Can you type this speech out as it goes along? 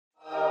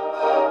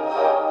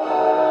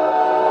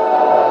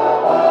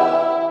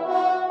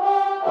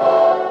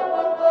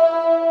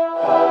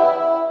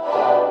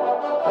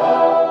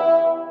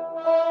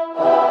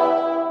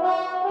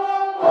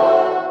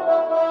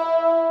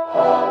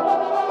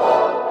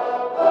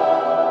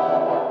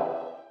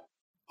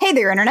Hey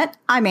there, Internet.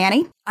 I'm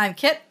Annie. I'm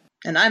Kit.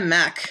 And I'm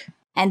Mac.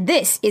 And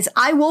this is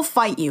I Will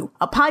Fight You,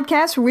 a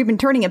podcast where we've been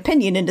turning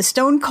opinion into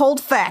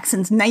stone-cold facts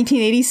since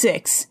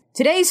 1986.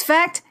 Today's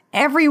fact,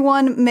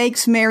 everyone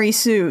makes Mary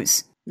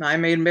Sue's. I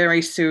made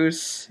Mary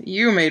Sue's.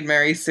 You made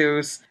Mary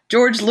Sue's.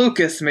 George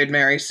Lucas made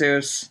Mary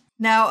Sue's.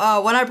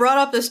 Now, when I brought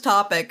up this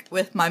topic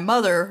with my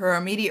mother, her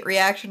immediate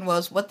reaction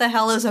was, what the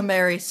hell is a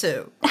Mary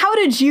Sue? How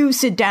did you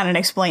sit down and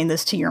explain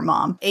this to your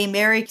mom? A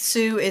Mary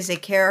Sue is a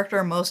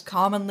character most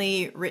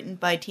commonly written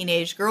by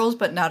teenage girls,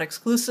 but not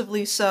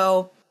exclusively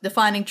so.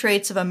 Defining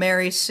traits of a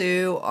Mary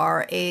Sue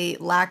are a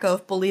lack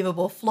of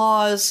believable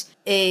flaws,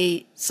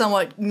 a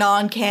somewhat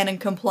non-canon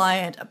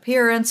compliant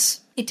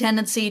appearance, a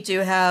tendency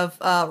to have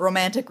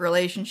romantic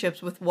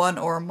relationships with one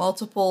or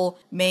multiple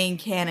main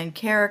canon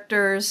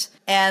characters,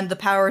 and the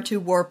power to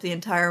warp the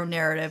entire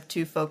narrative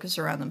to focus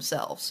around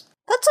themselves.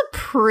 That's a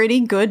pretty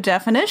good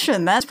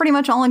definition. That's pretty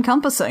much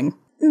all-encompassing.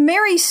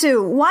 Mary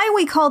Sue, why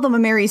we call them a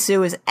Mary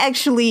Sue is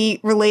actually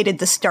related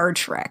to Star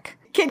Trek.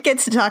 Kit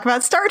gets to talk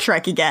about Star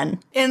Trek again.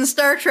 In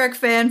Star Trek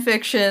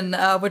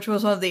fanfiction, which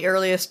was one of the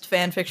earliest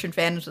fanfiction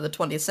fandoms of the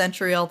 20th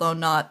century, although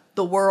not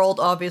the world,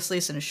 obviously,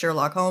 since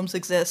Sherlock Holmes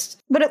exists.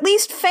 But at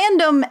least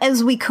fandom,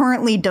 as we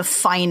currently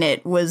define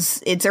it,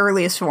 was its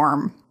earliest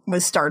form,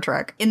 was Star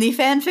Trek. In the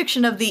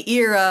fanfiction of the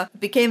era,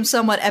 it became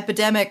somewhat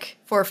epidemic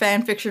for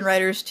fanfiction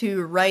writers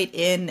to write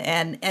in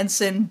an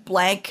Ensign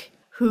Blank,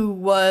 who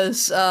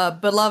was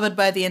beloved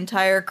by the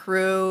entire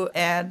crew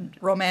and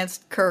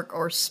romanced Kirk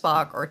or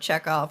Spock or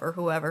Chekhov or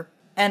whoever,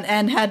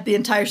 and had the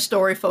entire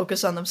story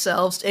focus on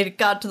themselves. It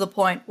got to the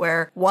point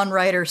where one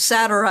writer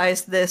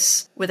satirized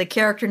this with a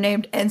character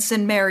named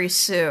Ensign Mary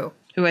Sue.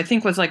 Who I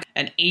think was like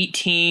an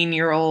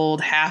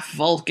 18-year-old half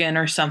Vulcan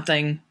or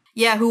something.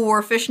 Yeah, who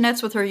wore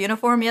fishnets with her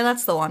uniform? Yeah,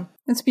 that's the one.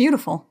 It's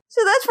beautiful.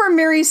 So that's where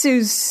Mary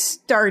Sue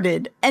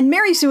started. And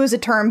Mary Sue is a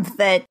term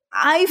that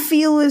I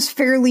feel is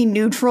fairly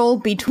neutral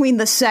between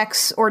the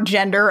sex or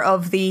gender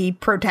of the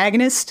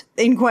protagonist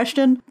in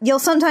question. You'll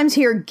sometimes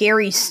hear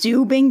Gary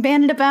Stu being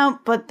bandied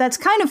about, but that's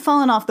kind of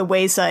fallen off the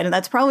wayside, and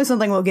that's probably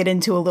something we'll get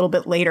into a little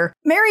bit later.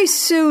 Mary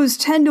Sues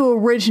tend to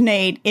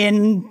originate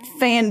in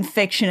fan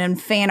fiction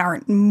and fan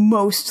art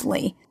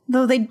mostly,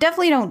 though they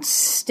definitely don't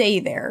stay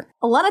there.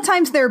 A lot of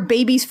times they're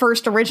baby's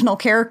first original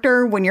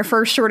character when you're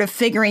first sort of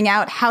figuring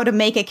out how to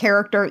make a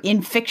character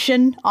in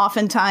fiction.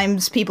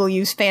 Oftentimes people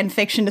use fan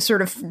fiction to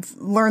sort of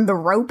learn the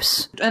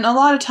ropes. And a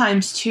lot of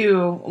times,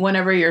 too,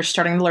 whenever you're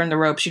starting to learn the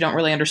ropes, you don't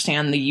really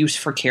understand the use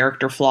for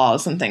character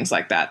flaws and things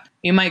like that.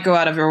 You might go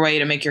out of your way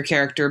to make your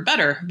character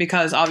better,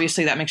 because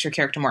obviously that makes your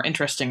character more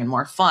interesting and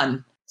more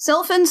fun.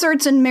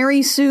 Self-inserts and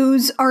Mary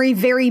Sues are a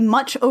very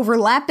much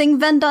overlapping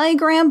Venn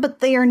diagram, but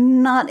they are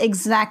not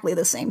exactly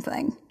the same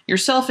thing. Your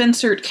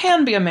self-insert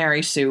can be a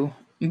Mary Sue,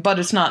 but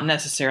it's not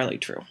necessarily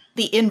true.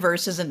 The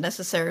inverse isn't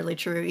necessarily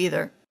true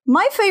either.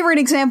 My favorite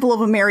example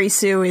of a Mary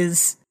Sue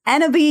is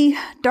Anabi,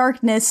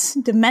 Darkness,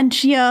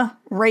 Dementia,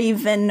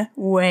 Raven,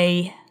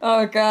 Way.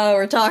 Oh god,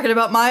 we're talking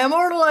about My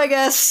Immortal, I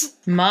guess.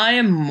 My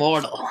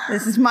Immortal.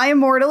 This is My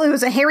Immortal. It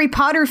was a Harry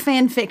Potter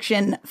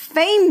fanfiction,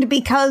 famed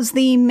because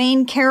the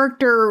main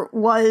character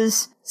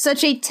was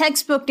such a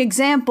textbook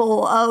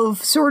example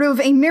of sort of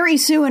a Mary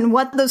Sue and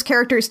what those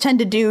characters tend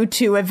to do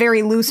to a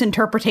very loose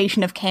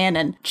interpretation of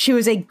canon. She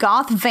was a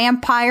goth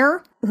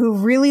vampire who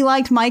really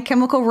liked My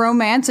Chemical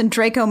Romance and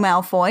Draco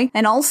Malfoy,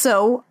 and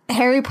also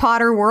Harry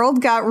Potter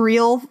world got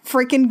real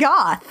freaking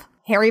goth.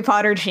 Harry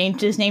Potter changed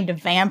his name to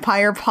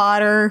Vampire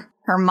Potter.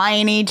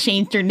 Hermione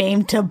changed her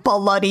name to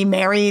Bloody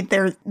Mary.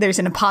 There's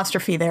an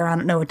apostrophe there. I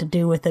don't know what to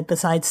do with it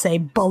besides say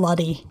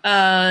bloody.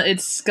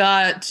 It's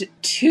got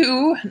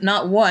 2,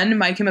 not 1,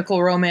 My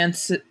Chemical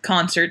Romance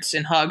concerts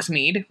in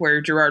Hogsmeade, where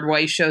Gerard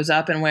Way shows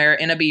up and where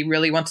Anabi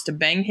really wants to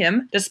bang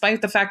him,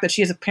 despite the fact that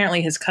she is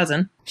apparently his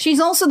cousin. She's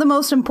also the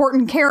most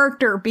important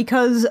character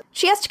because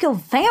she has to kill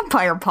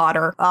Vampire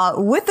Potter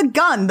with a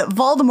gun that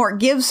Voldemort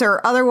gives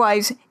her,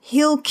 otherwise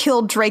he'll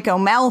kill Draco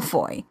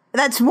Malfoy.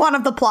 That's one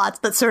of the plots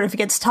that sort of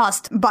gets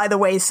tossed by the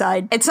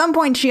wayside. At some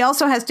point, she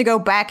also has to go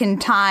back in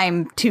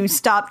time to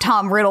stop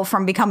Tom Riddle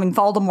from becoming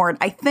Voldemort,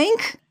 I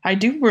think. I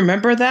do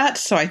remember that,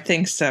 so I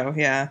think so,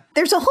 yeah.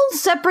 There's a whole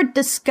separate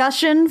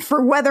discussion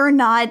for whether or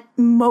not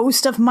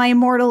most of My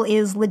Immortal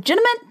is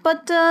legitimate,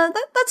 but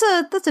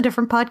that's a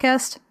different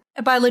podcast.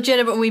 By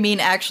legitimate, we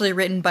mean actually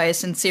written by a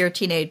sincere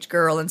teenage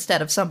girl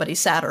instead of somebody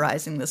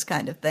satirizing this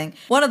kind of thing.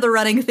 One of the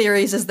running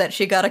theories is that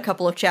she got a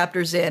couple of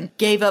chapters in,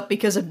 gave up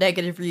because of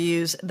negative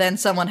reviews, then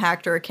someone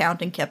hacked her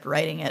account and kept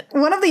writing it.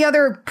 One of the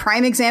other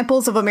prime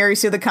examples of a Mary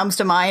Sue that comes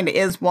to mind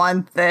is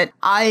one that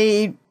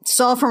I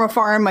saw from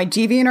afar in my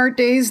DeviantArt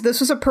days. This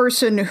was a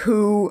person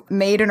who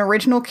made an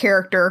original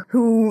character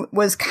who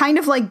was kind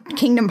of like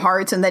Kingdom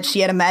Hearts in that she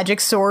had a magic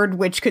sword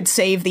which could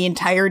save the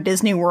entire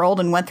Disney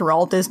world and went through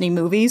all Disney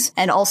movies.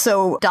 And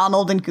also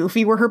Donald and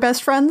Goofy were her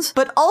best friends.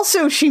 But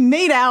also she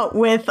made out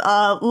with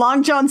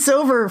Long John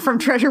Silver from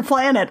Treasure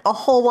Planet a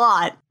whole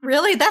lot.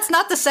 Really? That's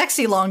not the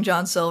sexy Long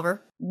John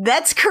Silver.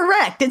 That's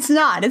correct. It's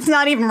not. It's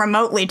not even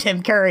remotely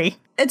Tim Curry.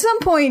 At some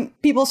point,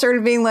 people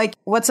started being like,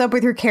 what's up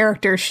with your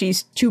character?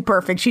 She's too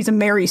perfect. She's a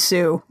Mary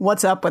Sue.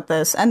 What's up with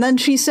this? And then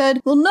she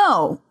said, well,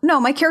 no,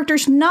 my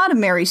character's not a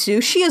Mary Sue.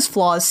 She has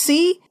flaws.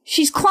 See?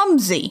 She's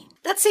clumsy.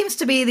 That seems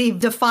to be the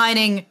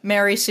defining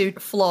Mary Sue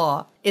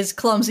flaw, is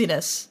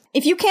clumsiness.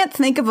 If you can't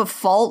think of a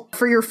fault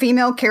for your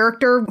female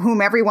character, whom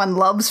everyone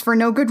loves for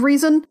no good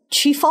reason,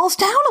 she falls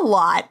down a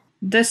lot.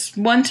 This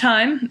one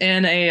time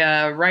in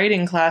a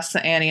writing class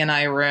that Annie and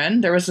I were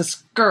in, there was this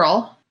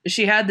girl.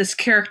 She had this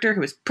character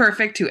who was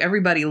perfect, who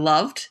everybody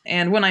loved.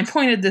 And when I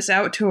pointed this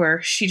out to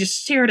her, she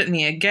just stared at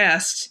me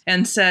aghast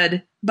and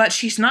said, but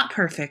she's not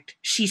perfect.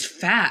 She's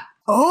fat.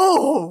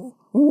 Oh,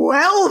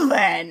 well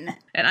then.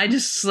 And I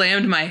just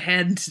slammed my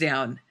hands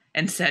down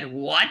and said,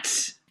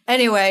 what?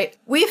 Anyway,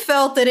 we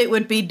felt that it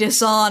would be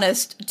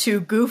dishonest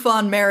to goof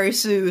on Mary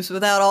Sue's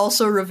without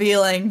also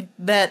revealing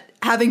that,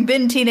 having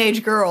been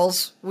teenage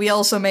girls, we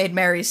also made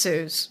Mary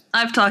Sue's.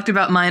 I've talked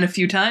about mine a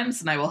few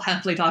times, and I will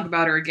happily talk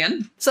about her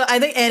again. So I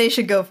think Annie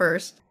should go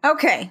first.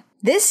 Okay,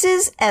 this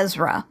is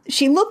Ezra.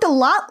 She looked a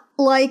lot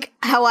like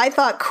how I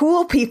thought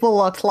cool people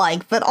looked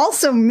like, but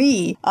also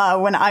me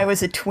when I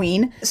was a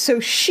tween. So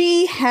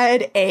she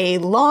had a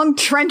long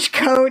trench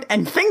coat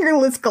and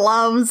fingerless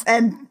gloves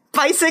and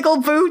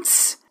bicycle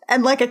boots.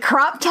 And like a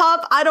crop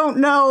top. I don't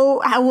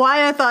know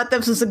why I thought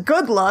this was a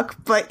good look,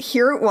 but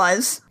here it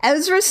was.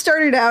 Ezra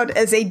started out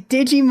as a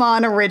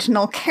Digimon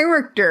original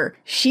character.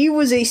 She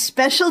was a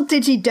special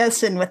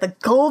Digidestin with a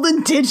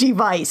golden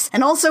Digivice.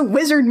 And also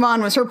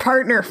Wizardmon was her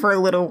partner for a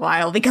little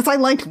while because I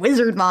liked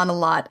Wizardmon a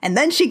lot. And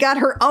then she got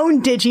her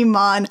own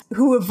Digimon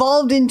who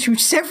evolved into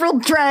several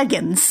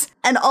dragons.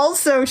 And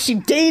also, she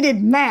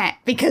dated Matt,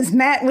 because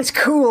Matt was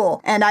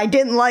cool, and I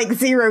didn't like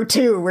Zero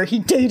 2, where he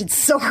dated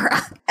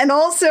Sora. And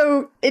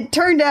also, it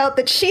turned out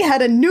that she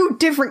had a new,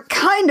 different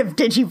kind of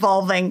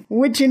Digivolving,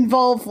 which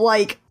involved,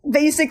 like,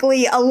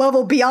 basically a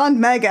level beyond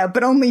Mega,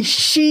 but only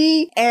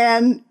she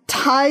and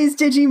Ty's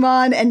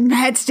Digimon and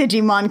Matt's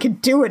Digimon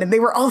could do it, and they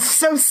were all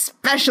so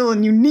special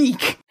and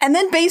unique. And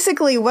then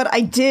basically what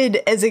I did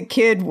as a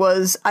kid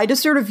was I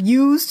just sort of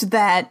used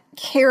that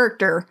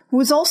character, who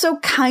was also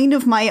kind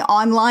of my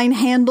online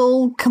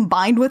handle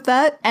combined with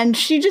that, and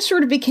she just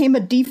sort of became a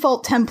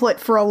default template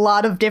for a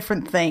lot of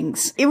different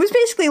things. It was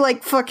basically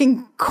like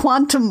fucking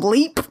Quantum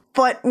Leap,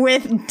 but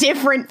with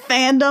different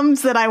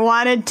fandoms that I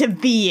wanted to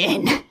be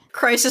in.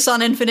 Crisis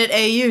on Infinite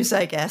AUs,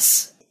 I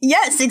guess.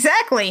 Yes,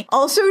 exactly.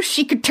 Also,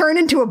 she could turn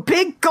into a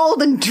big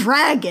golden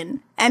dragon.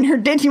 And her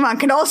Digimon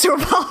could also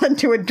evolve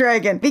into a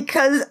dragon.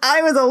 Because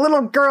I was a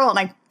little girl and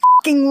I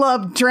fucking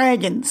loved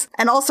dragons.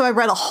 And also, I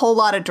read a whole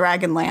lot of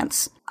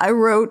Dragonlance. I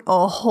wrote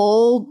a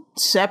whole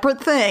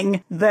separate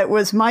thing that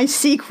was my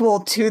sequel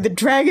to the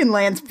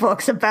Dragonlance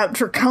books about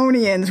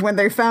Draconians when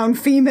they found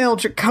female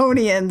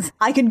Draconians.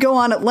 I could go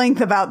on at length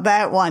about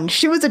that one.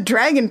 She was a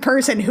dragon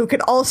person who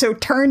could also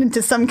turn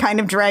into some kind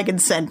of dragon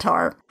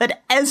centaur.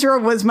 But Ezra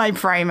was my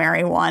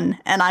primary one,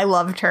 and I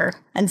loved her.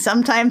 And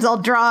sometimes I'll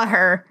draw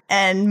her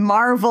and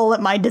marvel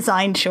at my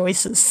design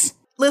choices.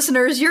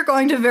 Listeners, you're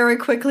going to very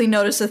quickly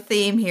notice a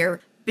theme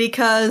here.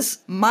 Because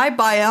my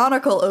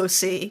Bionicle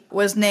OC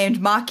was named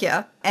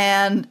Makia,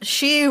 and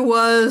she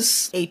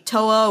was a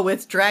Toa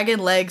with dragon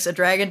legs, a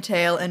dragon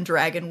tail, and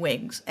dragon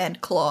wings, and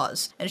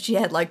claws. And she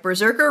had, like,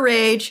 Berserker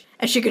Rage,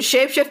 and she could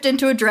shapeshift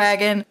into a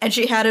dragon, and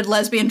she had a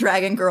lesbian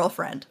dragon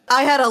girlfriend.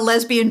 I had a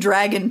lesbian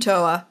dragon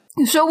Toa.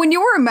 So when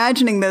you were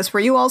imagining this, were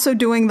you also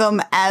doing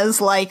them as,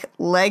 like,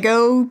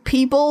 Lego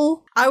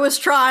people? I was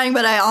trying,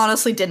 but I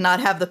honestly did not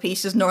have the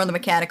pieces nor the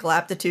mechanical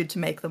aptitude to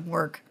make them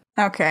work.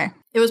 Okay.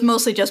 It was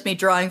mostly just me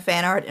drawing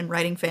fan art and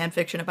writing fan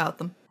fiction about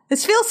them.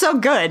 This feels so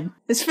good.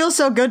 This feels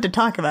so good to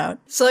talk about.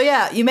 So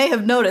yeah, you may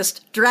have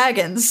noticed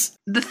dragons.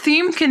 The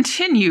theme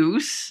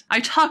continues.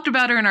 I talked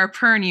about her in our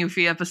Pern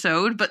Yuffie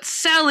episode, but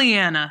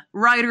Saliana,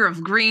 writer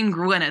of Green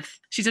Gwyneth.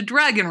 She's a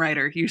dragon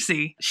writer, you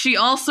see. She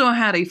also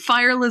had a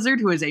fire lizard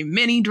who is a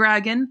mini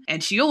dragon,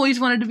 and she always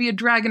wanted to be a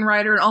dragon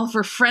writer, and all of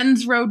her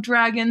friends rode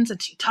dragons,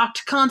 and she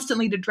talked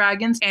constantly to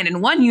dragons, and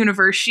in one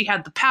universe, she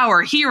had the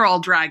power hear all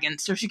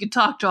dragons, so she could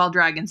talk to all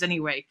dragons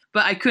anyway.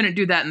 But I couldn't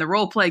do that in the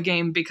roleplay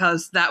game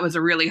because that was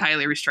a really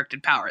highly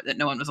restricted power that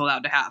no one was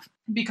allowed to have,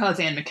 because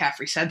Anne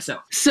McCaffrey said so.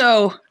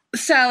 So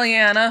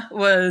Saliana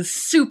was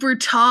super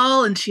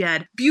tall and she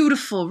had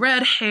beautiful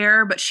red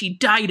hair, but she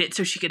dyed it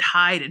so she could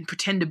hide and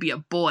pretend to be a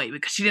boy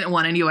because she didn't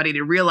want anybody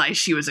to realize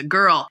she was a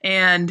girl.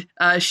 And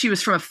she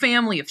was from a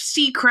family of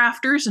sea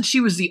crafters, and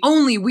she was the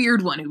only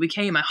weird one who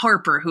became a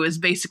harper, who is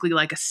basically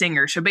like a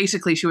singer. So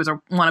basically she was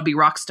a wannabe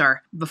rock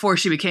star before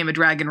she became a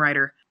dragon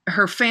writer.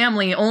 Her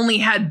family only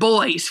had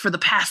boys for the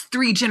past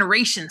 3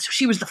 generations, so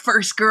she was the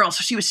first girl,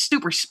 so she was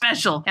super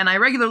special. And I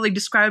regularly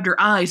described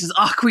her eyes as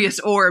aqueous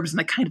orbs,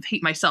 and I kind of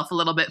hate myself a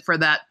little bit for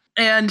that.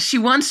 And she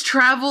once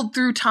traveled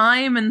through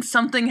time and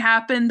something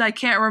happened, I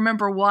can't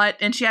remember what,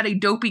 and she had a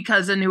dopey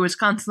cousin who was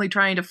constantly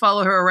trying to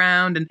follow her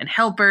around and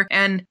help her,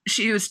 and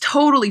she was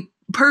totally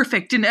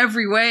perfect in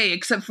every way,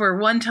 except for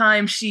one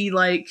time she,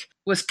 like,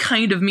 was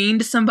kind of mean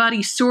to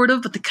somebody, sort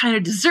of, but they kind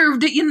of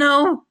deserved it, you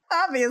know?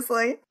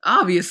 Obviously.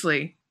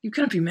 Obviously. You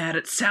couldn't be mad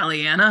at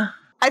Saliana.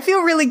 I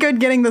feel really good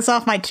getting this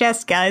off my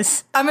chest,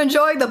 guys. I'm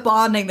enjoying the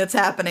bonding that's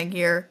happening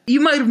here.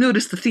 You might have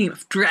noticed the theme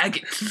of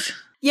dragons.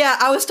 Yeah,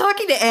 I was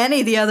talking to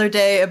Annie the other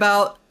day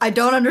about I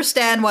don't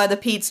understand why the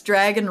Pete's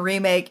Dragon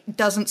remake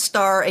doesn't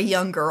star a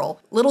young girl.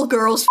 Little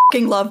girls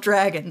f***ing love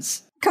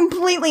dragons.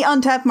 Completely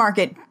untapped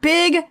market.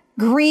 Big,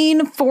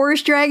 green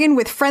forest dragon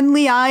with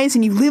friendly eyes,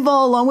 and you live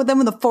all alone with them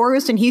in the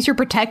forest, and he's your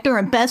protector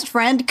and best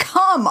friend?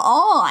 Come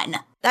on!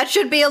 That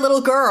should be a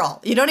little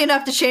girl. You don't even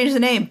have to change the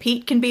name.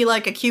 Pete can be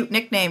like a cute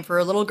nickname for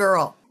a little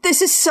girl.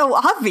 This is so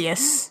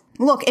obvious.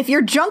 Look, if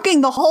you're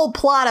junking the whole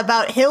plot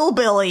about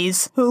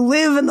hillbillies who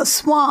live in the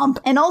swamp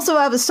and also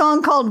have a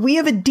song called We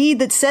Have a Deed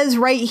That Says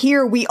Right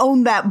Here We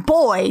Own That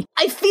Boy,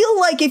 I feel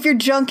like if you're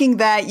junking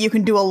that, you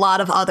can do a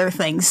lot of other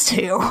things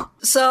too.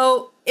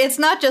 So, it's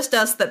not just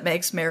us that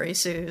makes Mary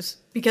Sue's,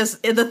 because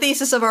the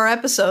thesis of our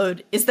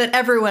episode is that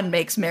everyone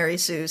makes Mary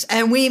Sue's,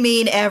 and we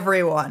mean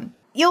everyone.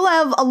 You'll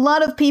have a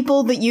lot of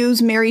people that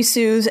use Mary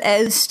Sue's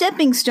as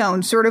stepping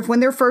stones, sort of when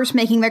they're first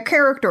making their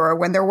character or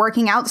when they're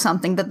working out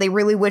something that they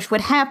really wish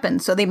would happen,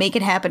 so they make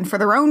it happen for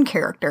their own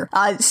character.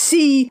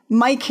 See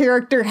my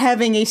character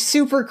having a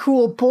super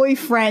cool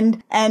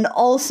boyfriend and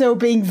also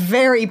being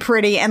very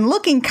pretty and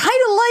looking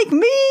kind of like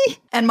me.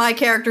 And my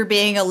character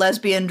being a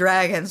lesbian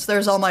dragon, so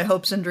there's all my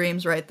hopes and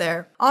dreams right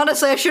there.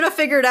 Honestly, I should have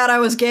figured out I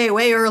was gay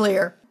way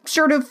earlier.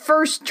 Sort of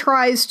first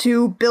tries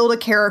to build a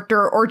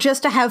character or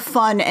just to have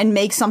fun and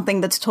make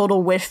something that's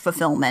total wish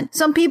fulfillment.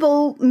 Some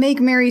people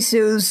make Mary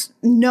Sue's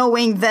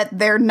knowing that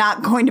they're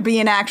not going to be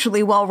an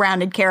actually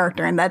well-rounded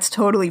character, and that's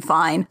totally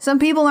fine. Some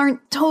people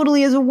aren't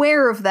totally as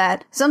aware of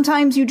that.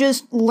 Sometimes you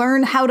just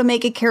learn how to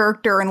make a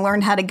character and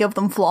learn how to give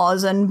them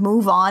flaws and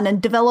move on and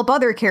develop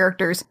other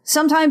characters.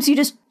 Sometimes you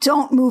just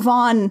don't move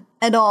on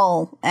at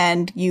all,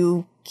 and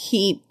you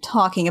keep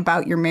talking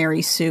about your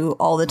Mary Sue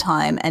all the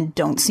time and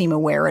don't seem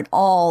aware at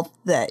all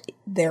that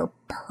they're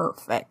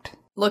perfect.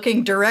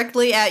 Looking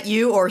directly at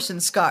you, Orson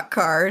Scott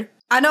Card.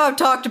 I know I've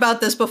talked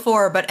about this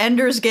before, but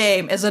Ender's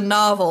Game is a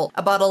novel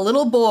about a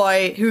little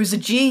boy who's a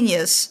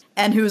genius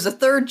and who's a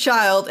third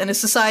child in a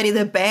society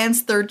that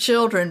bans third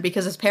children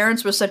because his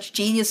parents were such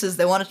geniuses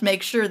they wanted to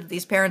make sure that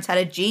these parents had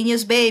a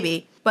genius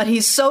baby. But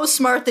he's so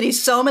smart that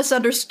he's so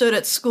misunderstood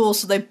at school,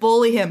 so they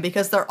bully him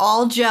because they're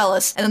all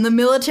jealous. And then the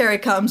military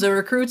comes and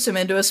recruits him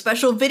into a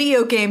special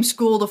video game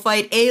school to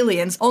fight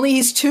aliens. Only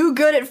he's too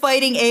good at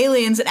fighting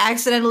aliens and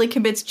accidentally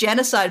commits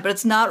genocide, but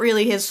it's not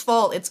really his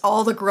fault. It's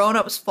all the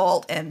grown-ups'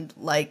 fault, and,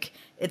 like,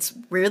 it's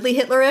weirdly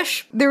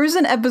Hitlerish. There was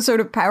an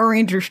episode of Power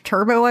Rangers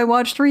Turbo I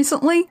watched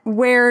recently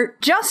where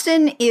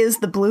Justin is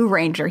the Blue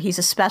Ranger. He's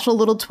a special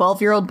little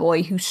 12-year-old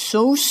boy who's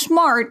so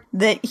smart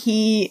that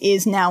he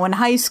is now in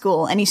high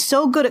school. And he's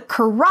so good at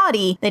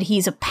karate that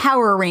he's a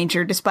Power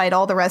Ranger despite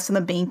all the rest of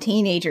them being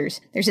teenagers.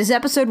 There's this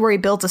episode where he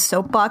builds a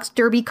soapbox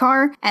derby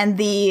car and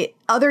the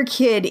other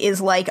kid is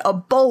like a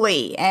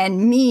bully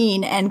and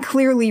mean and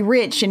clearly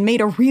rich and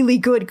made a really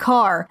good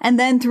car. And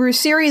then through a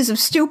series of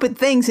stupid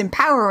things in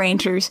Power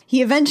Rangers,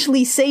 he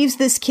eventually saves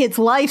this kid's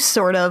life,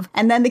 sort of.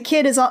 And then the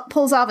kid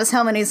pulls off his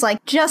helmet and he's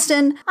like,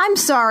 Justin, I'm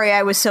sorry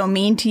I was so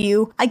mean to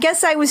you. I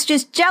guess I was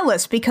just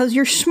jealous because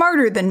you're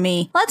smarter than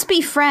me. Let's be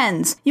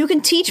friends. You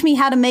can teach me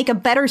how to make a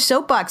better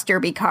soapbox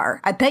derby car.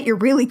 I bet you're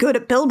really good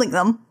at building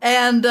them.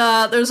 And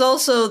there's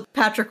also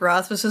Patrick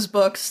Rothfuss's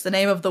books, The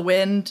Name of the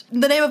Wind.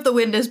 The Name of the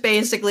Wind is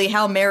basically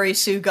how Mary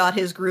Sue got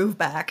his groove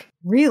back.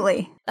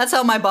 Really? That's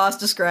how my boss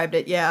described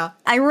it, yeah.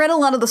 I read a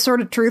lot of the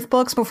Sword of Truth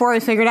books before I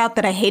figured out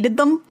that I hated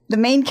them. The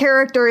main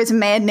character is a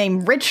man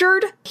named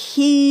Richard.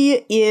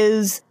 He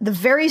is the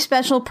very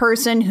special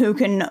person who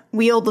can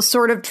wield the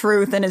Sword of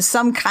Truth and is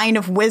some kind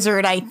of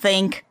wizard, I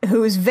think,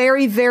 who is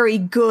very, very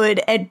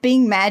good at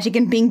being magic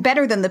and being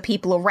better than the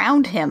people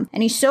around him.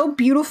 And he's so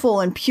beautiful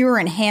and pure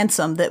and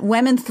handsome that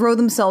women throw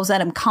themselves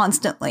at him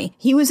constantly.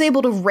 He was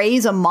able to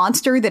raise a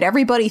monster that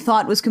everybody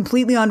thought was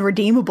completely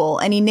unredeemable,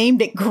 and he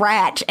named it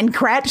Gratch, and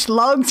Gratch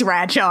loves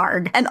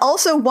Ratcharg. And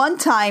also one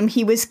time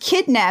he was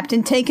kidnapped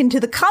and taken to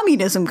the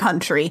communism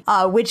country,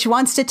 which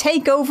wants to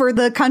take over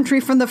the country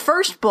from the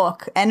first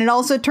book. And it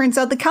also turns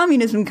out the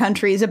communism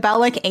country is about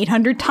like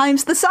 800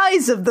 times the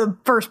size of the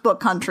first book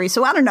country.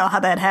 So I don't know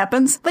how that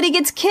happens. But he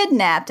gets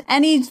kidnapped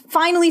and he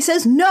finally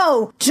says,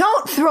 no,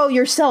 don't throw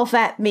yourself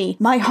at me.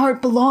 My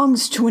heart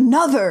belongs to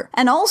another.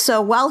 And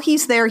also while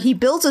he's there, he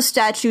builds a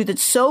statue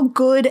that's so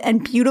good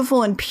and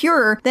beautiful and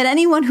pure that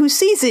anyone who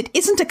sees it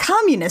isn't a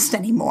communist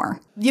anymore.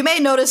 You may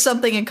notice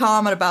something in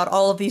common about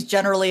all of these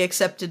generally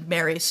accepted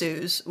Mary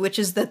Sues, which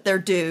is that they're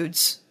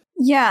dudes.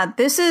 Yeah,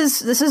 this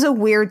is a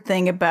weird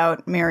thing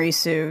about Mary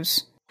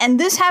Sue's. And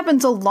this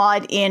happens a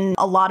lot in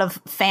a lot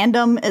of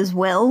fandom as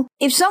well.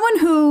 If someone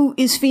who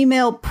is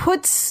female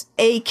puts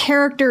a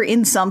character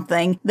in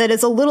something that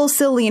is a little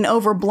silly and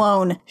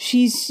overblown,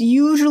 she's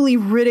usually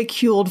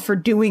ridiculed for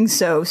doing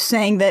so,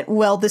 saying that,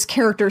 well, this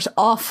character's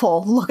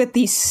awful. Look at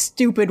these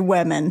stupid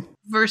women.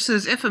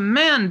 Versus if a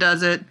man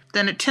does it,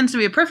 then it tends to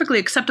be a perfectly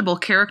acceptable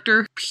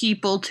character.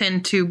 People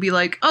tend to be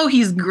like, oh,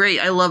 he's great.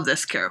 I love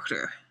this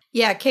character.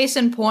 Yeah, case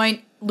in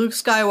point, Luke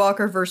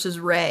Skywalker versus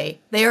Rey.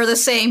 They are the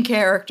same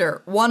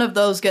character. One of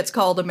those gets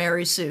called a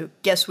Mary Sue.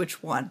 Guess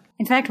which one?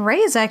 In fact, Rey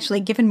is actually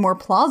given more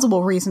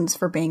plausible reasons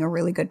for being a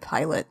really good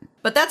pilot.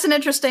 But that's an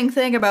interesting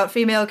thing about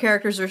female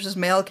characters versus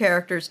male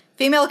characters.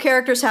 Female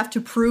characters have to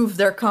prove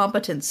their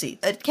competency.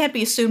 It can't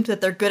be assumed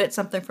that they're good at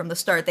something from the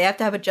start. They have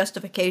to have a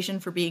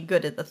justification for being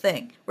good at the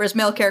thing. Whereas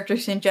male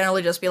characters can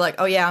generally just be like,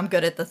 oh yeah, I'm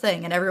good at the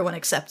thing, and everyone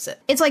accepts it.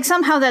 It's like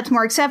somehow that's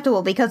more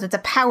acceptable because it's a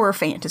power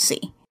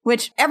fantasy.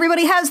 Which,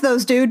 everybody has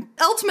those, dude.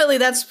 Ultimately,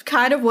 that's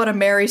kind of what a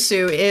Mary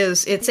Sue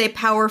is. It's a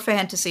power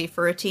fantasy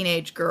for a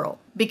teenage girl.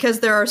 Because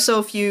there are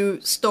so few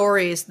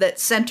stories that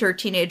center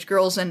teenage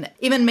girls, and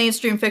even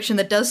mainstream fiction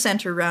that does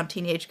center around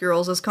teenage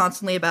girls is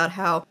constantly about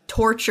how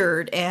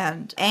tortured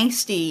and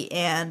angsty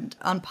and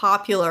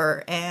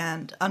unpopular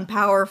and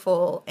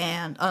unpowerful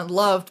and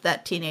unloved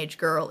that teenage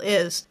girl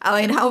is.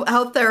 I mean,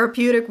 how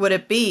therapeutic would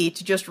it be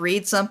to just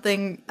read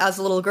something as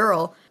a little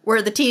girl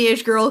where the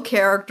teenage girl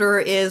character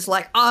is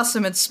like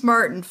awesome and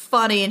smart and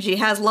funny and she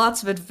has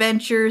lots of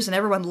adventures and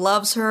everyone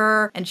loves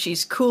her and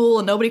she's cool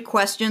and nobody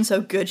questions how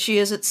good she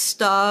is at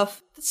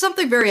stuff. There's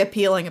something very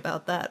appealing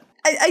about that.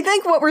 I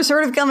think what we're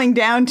sort of coming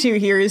down to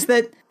here is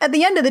that at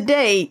the end of the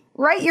day,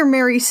 write your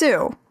Mary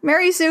Sue.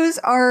 Mary Sues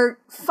are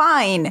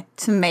fine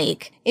to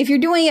make. If you're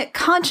doing it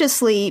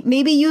consciously,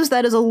 maybe use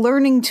that as a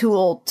learning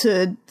tool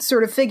to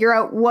sort of figure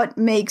out what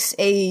makes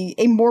a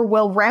more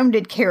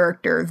well-rounded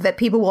character that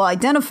people will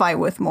identify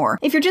with more.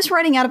 If you're just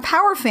writing out a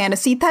power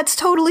fantasy, that's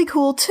totally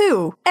cool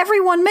too.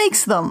 Everyone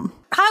makes them.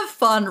 Have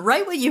fun,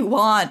 write what you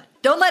want.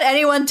 Don't let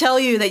anyone tell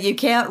you that you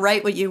can't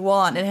write what you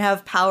want and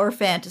have power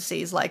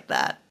fantasies like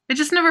that. It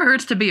just never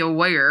hurts to be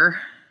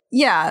aware.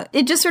 Yeah,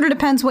 it just sort of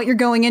depends what you're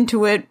going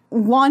into it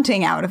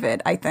wanting out of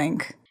it, I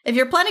think. If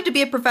you're planning to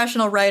be a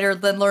professional writer,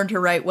 then learn to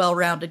write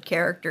well-rounded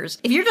characters.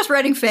 If you're just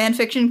writing fan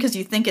fiction because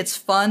you think it's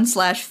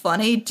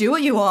fun/funny, do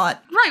what you want.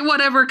 Write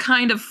whatever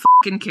kind of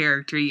fucking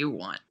character you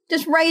want.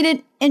 Just write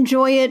it,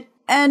 enjoy it,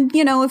 and,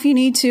 you know, if you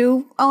need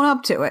to, own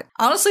up to it.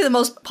 Honestly, the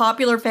most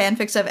popular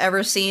fanfics I've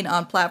ever seen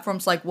on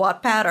platforms like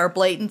Wattpad are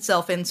blatant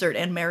self-insert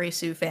and Mary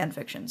Sue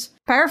fanfictions.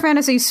 Power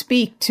fantasies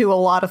speak to a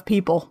lot of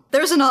people.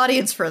 There's an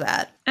audience for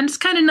that. And it's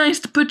kind of nice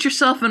to put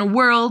yourself in a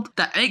world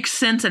that makes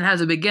sense and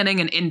has a beginning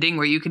and ending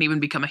where you can even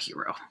become a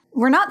hero.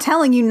 We're not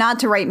telling you not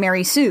to write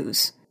Mary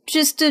Sues,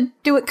 just to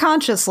do it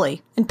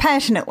consciously and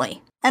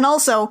passionately. And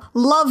also,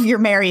 love your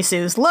Mary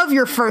Sues. Love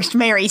your first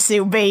Mary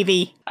Sue,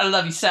 baby. I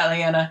love you,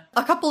 Sally Anna.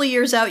 A couple of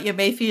years out, you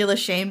may feel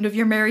ashamed of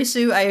your Mary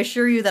Sue. I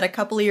assure you that a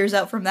couple of years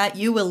out from that,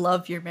 you will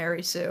love your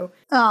Mary Sue.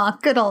 Aw,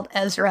 good old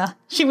Ezra.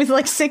 She was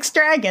like 6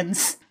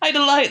 dragons. I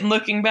delight in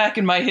looking back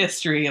in my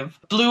history of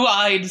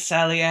blue-eyed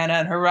Sally Anna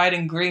and her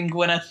riding Green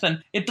Gwyneth,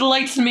 and it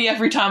delights me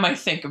every time I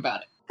think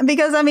about it.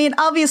 Because, I mean,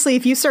 obviously,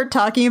 if you start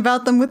talking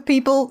about them with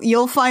people,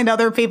 you'll find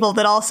other people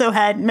that also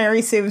had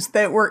Mary Sues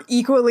that were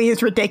equally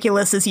as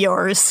ridiculous as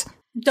yours.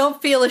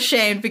 Don't feel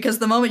ashamed, because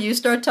the moment you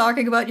start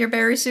talking about your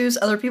Mary Sues,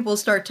 other people will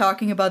start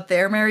talking about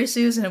their Mary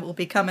Sues, and it will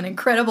become an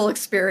incredible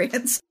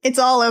experience. It's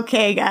all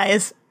okay,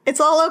 guys. It's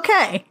all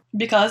okay.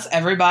 Because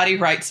everybody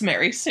writes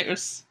Mary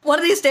Sues. One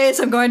of these days,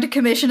 I'm going to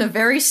commission a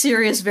very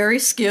serious, very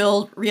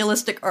skilled,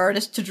 realistic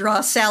artist to draw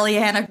Sally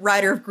Anna,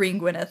 Rider of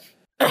Green Gwyneth.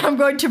 I'm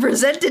going to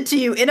present it to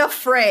you in a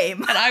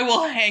frame. And I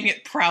will hang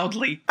it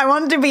proudly. I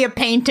want it to be a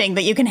painting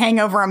that you can hang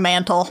over a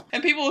mantle.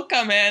 And people will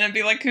come in and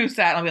be like, who's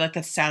that? And I'll be like,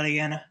 that's Sally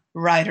Anna,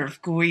 Rider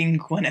of Green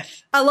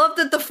Gwyneth. I love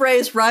that the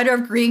phrase Rider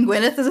of Green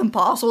Gwyneth is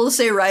impossible to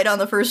say right on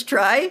the first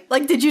try.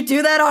 Like, did you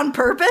do that on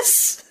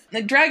purpose?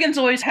 The dragons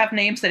always have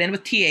names that end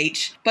with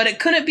TH, but it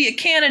couldn't be a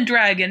canon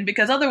dragon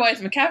because otherwise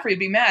McCaffrey would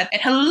be mad.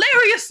 And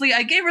hilariously,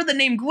 I gave her the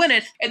name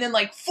Gwyneth, and then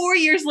like 4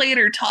 years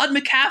later, Todd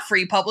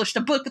McCaffrey published a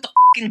book with the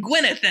fucking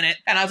Gwyneth in it.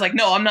 And I was like,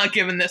 no, I'm not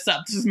giving this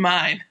up. This is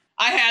mine.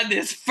 I had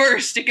this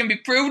first. It can be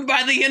proved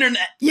by the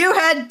internet. You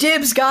had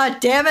dibs,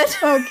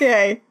 goddammit.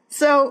 Okay,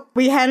 so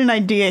we had an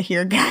idea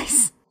here,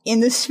 guys.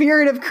 In the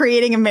spirit of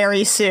creating a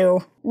Mary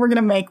Sue, we're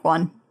gonna make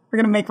one. We're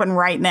gonna make one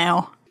right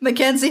now.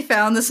 Mackenzie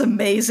found this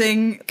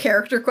amazing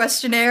character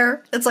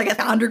questionnaire. It's like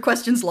 100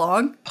 questions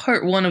long.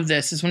 Part 1 of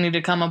this is we need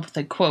to come up with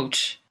a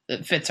quote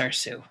that fits our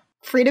Sue.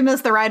 Freedom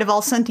is the right of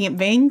all sentient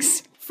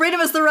beings. Freedom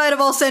is the right of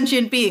all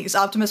sentient beings.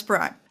 Optimus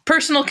Prime.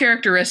 Personal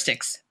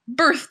characteristics.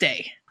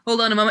 Birthday.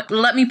 Hold on a moment.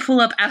 Let me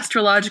pull up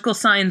astrological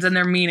signs and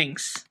their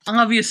meanings.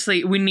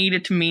 Obviously, we need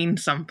it to mean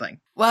something.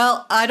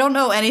 Well, I don't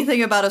know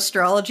anything about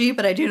astrology,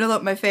 but I do know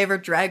that my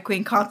favorite drag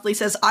queen constantly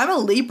says, I'm a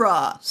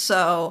Libra,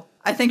 so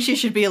I think she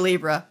should be a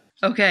Libra.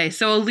 Okay,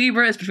 so a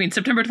Libra is between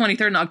September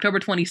 23rd and October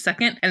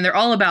 22nd, and they're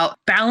all about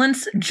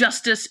balance,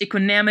 justice,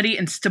 equanimity,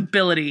 and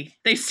stability.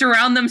 They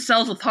surround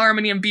themselves with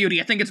harmony and beauty.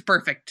 I think it's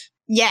perfect.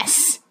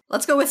 Yes.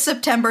 Let's go with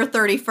September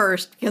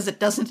 31st, because it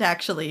doesn't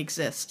actually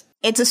exist.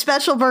 It's a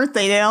special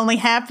birthday that only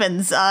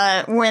happens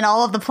when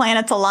all of the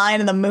planets align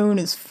and the moon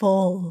is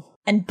full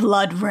and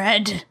blood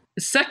red.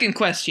 Second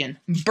question,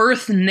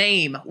 birth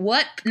name.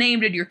 What name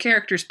did your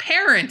character's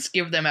parents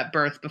give them at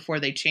birth before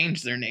they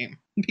changed their name?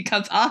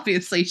 Because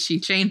obviously she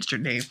changed her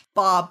name.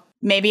 Bob.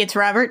 Maybe it's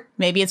Robert.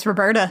 Maybe it's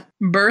Roberta.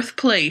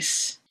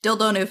 Birthplace.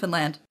 Dildo,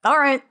 Newfoundland. All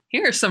right.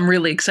 Here are some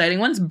really exciting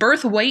ones.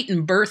 Birth weight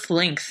and birth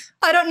length.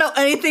 I don't know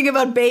anything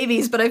about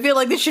babies, but I feel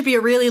like this should be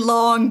a really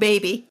long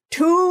baby.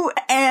 2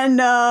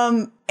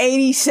 and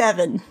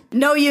 87.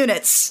 No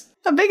units.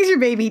 How big is your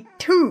baby?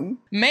 2.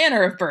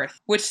 Manner of birth,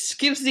 which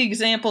gives the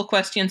example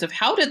questions of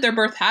how did their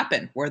birth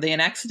happen? Were they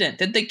an accident?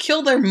 Did they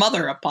kill their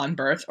mother upon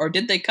birth? Or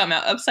did they come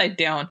out upside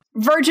down?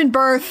 Virgin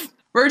birth.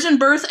 Virgin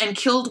birth and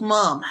killed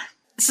mom.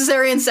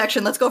 Cesarean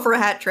section. Let's go for a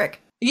hat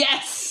trick.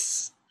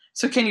 Yes!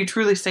 So can you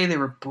truly say they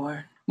were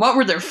born? What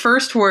were their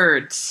first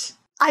words?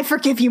 I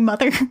forgive you,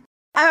 mother.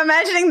 I'm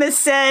imagining this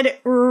said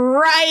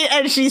right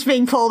as she's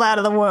being pulled out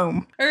of the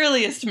womb.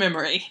 Earliest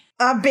memory.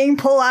 Being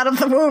pulled out of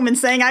the womb and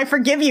saying, I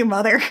forgive you,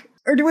 mother.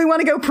 Or do we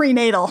want to go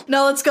prenatal?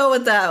 No, let's go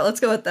with that. Let's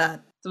go with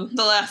that. The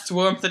last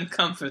warmth and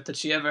comfort that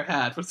she ever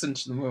had was in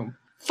the womb.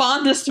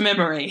 Fondest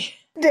memory.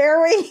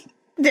 Dare we?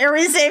 Dare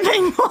we say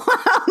being pulled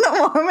out of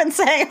the womb and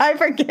saying, I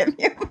forgive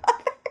you,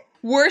 mother?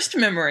 Worst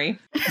memory.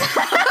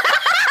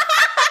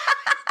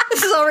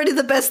 This is already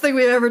the best thing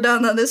we've ever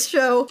done on this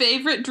show.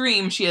 Favorite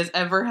dream she has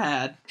ever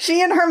had.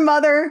 She and her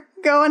mother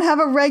go and have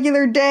a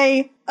regular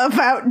day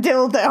about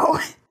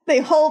dildo. They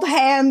hold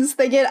hands,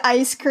 they get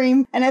ice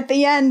cream, and at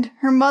the end,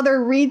 her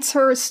mother reads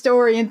her a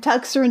story and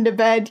tucks her into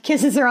bed,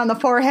 kisses her on the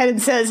forehead,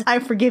 and says, I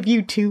forgive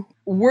you too.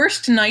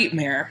 Worst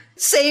nightmare.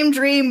 Same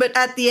dream, but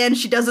at the end,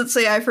 she doesn't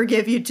say, I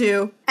forgive you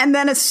too. And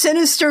then a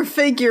sinister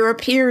figure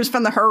appears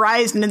from the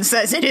horizon and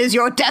says, it is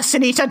your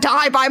destiny to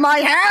die by my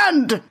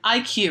hand!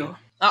 IQ.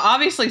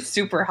 Obviously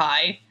super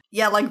high.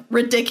 Yeah, like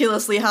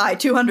ridiculously high,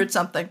 200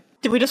 something.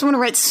 Did we just want to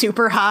write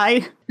super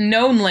high?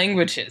 Known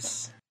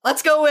languages.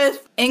 Let's go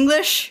with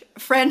English,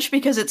 French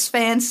because it's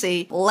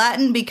fancy,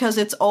 Latin because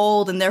it's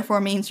old and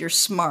therefore means you're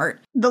smart.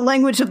 The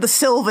language of the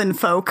Sylvan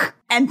folk,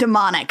 and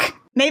demonic.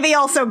 Maybe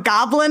also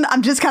Goblin.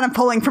 I'm just kind of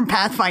pulling from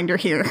Pathfinder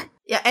here.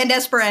 Yeah, and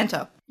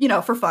Esperanto. You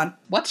know, for fun.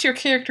 What's your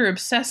character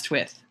obsessed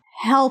with?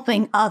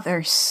 Helping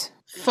others.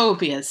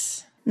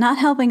 Phobias. Not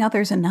helping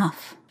others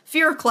enough.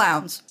 Fear of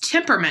clowns.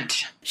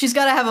 Temperament. She's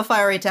gotta have a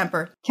fiery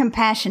temper.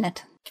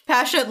 Compassionate.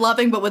 Compassionate,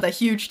 loving, but with a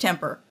huge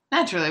temper.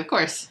 Naturally, of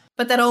course.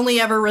 But that only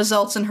ever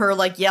results in her,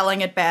 like,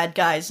 yelling at bad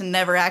guys and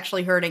never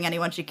actually hurting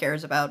anyone she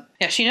cares about.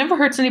 Yeah, she never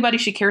hurts anybody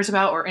she cares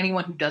about or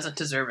anyone who doesn't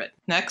deserve it.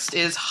 Next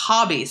is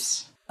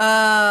hobbies.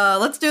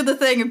 Let's do the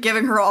thing of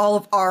giving her all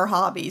of our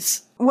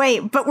hobbies.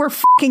 Wait, but we're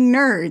fucking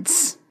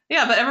nerds.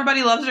 Yeah, but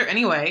everybody loves her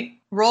anyway.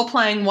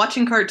 Role-playing,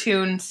 watching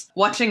cartoons,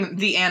 watching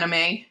the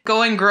anime,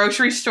 going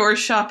grocery store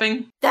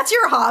shopping. That's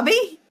your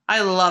hobby?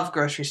 I love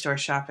grocery store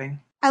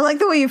shopping. I like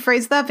the way you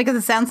phrase that because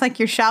it sounds like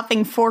you're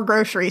shopping for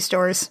grocery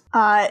stores.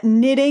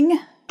 Knitting.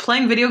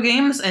 Playing video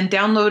games and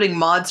downloading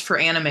mods for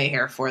anime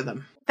hair for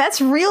them.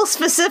 That's real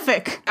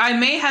specific. I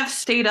may have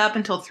stayed up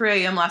until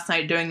 3 a.m. last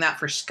night doing that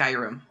for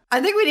Skyrim. I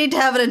think we need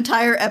to have an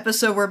entire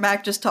episode where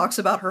Mac just talks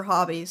about her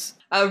hobbies.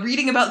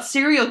 Reading about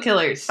serial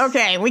killers.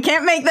 Okay, we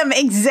can't make them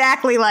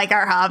exactly like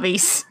our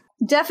hobbies.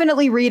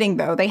 Definitely reading,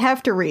 though. They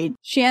have to read.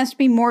 She has to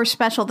be more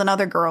special than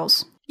other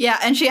girls. Yeah,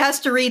 and she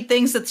has to read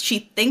things that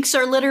she thinks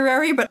are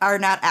literary, but are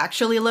not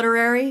actually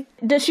literary.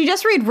 Does she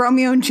just read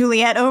Romeo and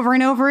Juliet over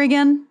and over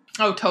again?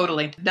 Oh,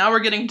 totally. Now we're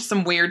getting to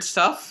some weird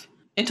stuff.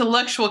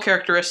 Intellectual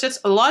characteristics.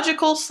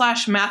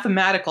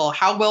 Logical/mathematical.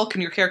 How well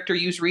can your character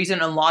use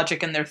reason and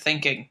logic in their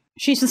thinking?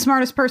 She's the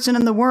smartest person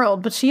in the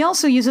world, but she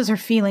also uses her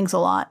feelings a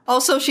lot.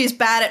 Also, she's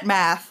bad at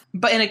math.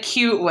 But in a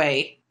cute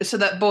way, so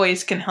that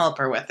boys can help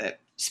her with it.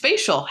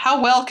 Spatial.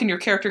 How well can your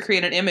character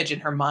create an image in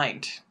her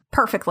mind?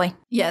 Perfectly.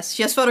 Yes,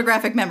 she has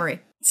photographic memory.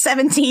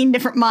 17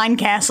 different mind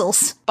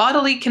castles.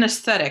 Bodily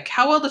kinesthetic.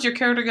 How well does your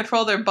character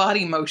control their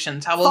body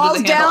motions? How well Falls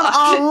do they handle down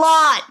objects? a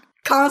lot.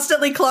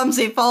 Constantly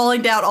clumsy,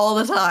 falling down all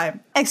the time.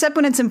 Except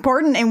when it's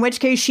important, in which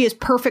case she has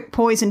perfect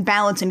poise and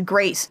balance and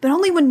grace. But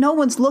only when no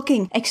one's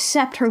looking,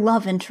 except her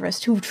love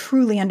interest, who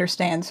truly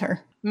understands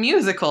her.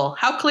 Musical.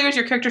 How clear is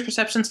your character's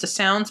perceptions to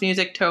sounds,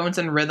 music, tones,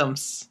 and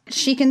rhythms?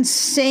 She can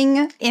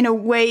sing in a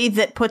way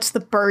that puts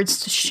the birds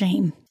to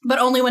shame. But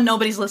only when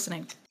nobody's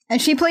listening.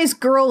 And she plays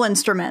girl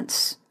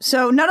instruments.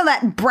 So none of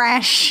that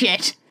brass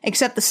shit,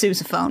 except the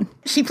sousaphone.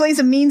 She plays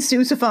a mean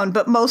sousaphone,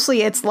 but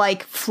mostly it's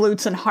like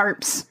flutes and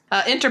harps.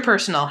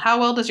 Interpersonal. How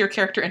well does your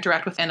character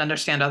interact with and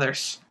understand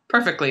others?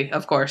 Perfectly,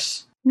 of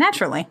course.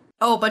 Naturally.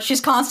 Oh, but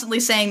she's constantly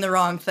saying the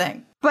wrong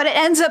thing. But it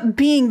ends up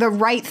being the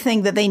right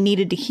thing that they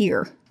needed to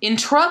hear.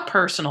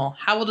 Intrapersonal.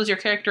 How well does your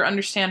character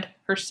understand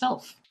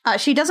herself?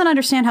 She doesn't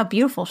understand how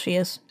beautiful she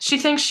is. She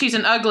thinks she's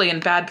an ugly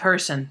and bad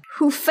person.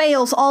 Who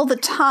fails all the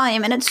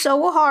time, and it's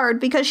so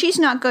hard because she's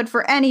not good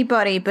for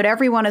anybody, but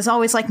everyone is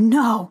always like,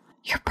 no,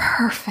 you're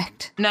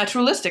perfect.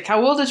 Naturalistic. How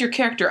well does your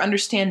character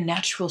understand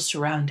natural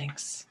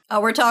surroundings?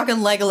 We're talking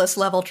Legolas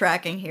level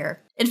tracking here.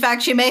 In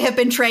fact, she may have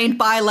been trained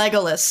by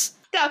Legolas.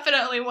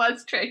 Definitely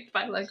was trained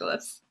by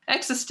Legolas.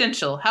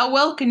 Existential. How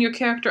well can your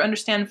character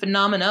understand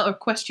phenomena or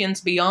questions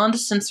beyond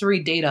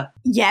sensory data?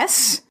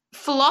 Yes.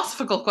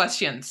 Philosophical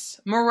questions.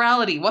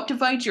 Morality. What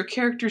divides your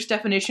character's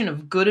definition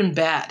of good and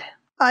bad?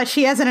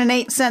 She has an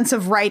innate sense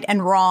of right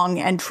and wrong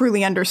and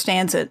truly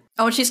understands it.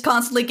 Oh, and she's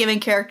constantly giving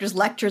characters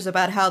lectures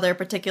about how their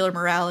particular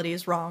morality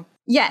is wrong.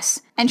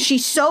 Yes, and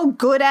she's so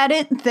good at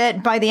it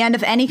that by the end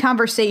of any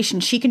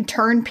conversation, she can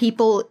turn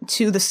people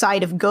to the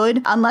side of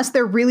good, unless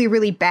they're really,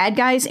 really bad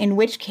guys, in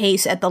which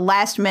case, at the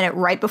last minute,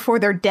 right before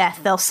their death,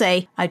 they'll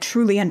say, I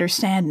truly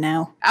understand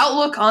now.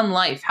 Outlook on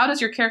life. How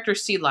does your character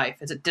see life?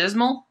 Is it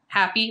dismal,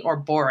 happy, or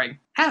boring?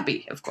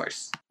 Happy, of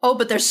course. Oh,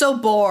 but they're so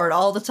bored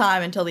all the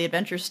time until the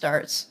adventure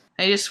starts.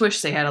 I just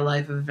wish they had a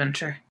life of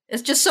adventure.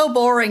 It's just so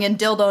boring in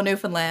Dildo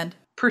Newfoundland.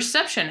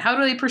 Perception. How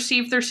do they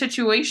perceive their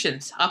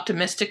situations?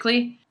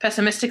 Optimistically,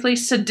 pessimistically,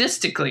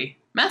 sadistically,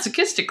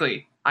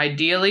 masochistically,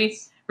 ideally,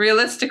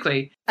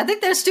 realistically. I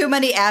think there's too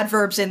many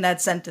adverbs in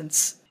that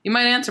sentence. You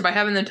might answer by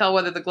having them tell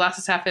whether the glass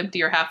is half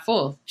empty or half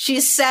full.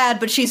 She's sad,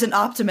 but she's an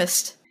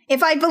optimist.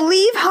 If I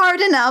believe hard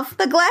enough,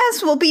 the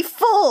glass will be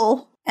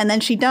full. And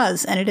then she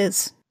does, and it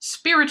is.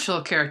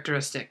 Spiritual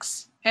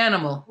characteristics.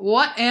 Animal.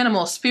 What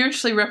animal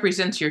spiritually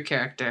represents your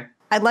character?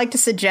 I'd like to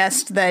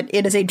suggest that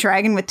it is a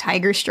dragon with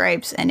tiger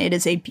stripes, and it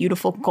is a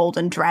beautiful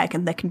golden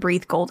dragon that can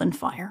breathe golden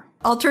fire.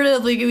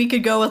 Alternatively, we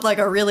could go with like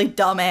a really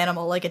dumb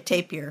animal, like a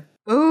tapir.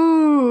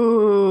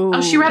 Ooh.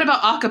 Oh, she read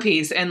about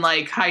okapis in,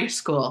 like, high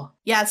school.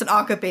 Yeah, it's an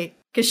okapi.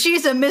 Because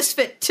she's a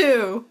misfit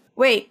too.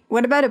 Wait,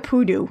 what about a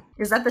poodoo?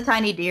 Is that the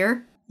tiny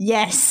deer?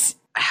 Yes.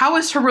 How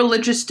is her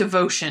religious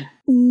devotion?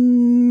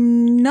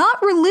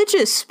 Not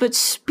religious, but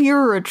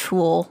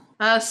spiritual.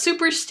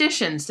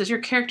 Superstitions. Does your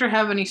character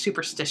have any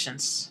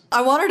superstitions?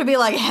 I want her to be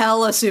like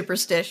hella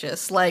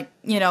superstitious. Like,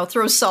 you know,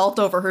 throw salt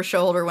over her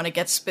shoulder when it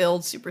gets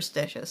spilled,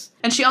 superstitious.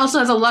 And she also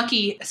has a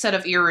lucky set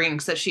of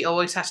earrings that she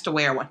always has to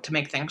wear to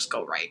make things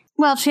go right.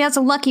 Well, she has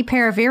a lucky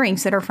pair of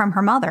earrings that are from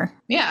her mother.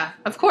 Yeah,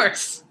 of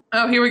course.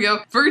 Oh, here we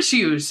go.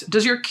 Virtues.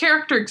 Does your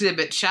character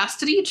exhibit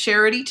chastity,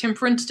 charity,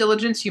 temperance,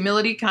 diligence,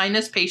 humility,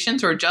 kindness,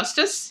 patience, or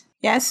justice?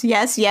 Yes,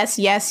 yes, yes,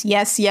 yes,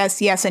 yes,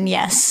 yes, yes, and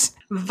yes.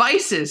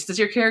 Vices. Does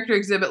your character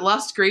exhibit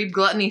lust, greed,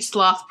 gluttony,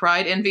 sloth,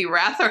 pride, envy,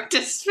 wrath, or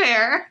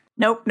despair?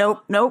 Nope,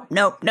 nope, nope,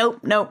 nope, nope,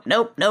 nope,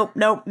 nope, nope,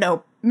 nope,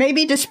 nope.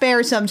 Maybe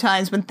despair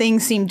sometimes when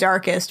things seem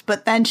darkest,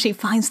 but then she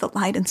finds the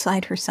light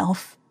inside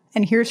herself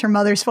and hears her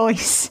mother's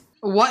voice.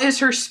 What is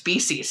her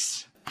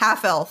species?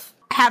 Half-elf.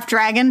 Half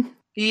dragon.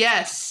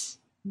 Yes,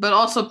 but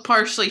also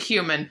partially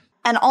human.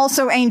 And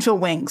also angel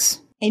wings.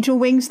 Angel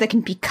wings that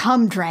can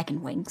become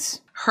dragon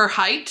wings. Her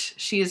height,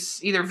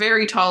 she's either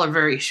very tall or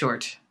very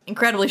short.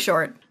 Incredibly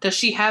short. Does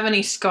she have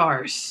any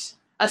scars?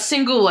 A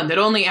single one that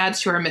only adds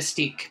to her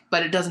mystique,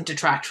 but it doesn't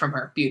detract from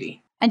her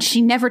beauty. And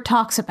she never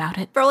talks about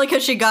it. Probably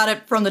because she got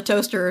it from the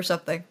toaster or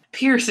something.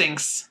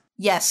 Piercings.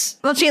 Yes.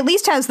 Well, she at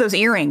least has those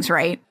earrings,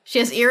 right? She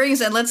has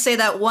earrings and let's say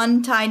that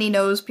one tiny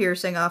nose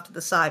piercing off to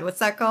the side. What's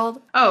that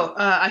called? Oh,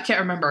 I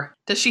can't remember.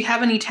 Does she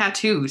have any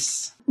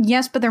tattoos?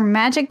 Yes, but they're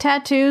magic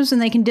tattoos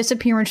and they can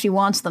disappear when she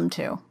wants them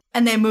to.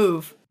 And they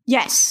move.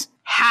 Yes.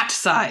 Hat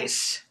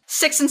size.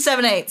 6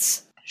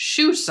 7/8.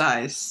 Shoe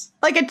size.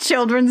 Like a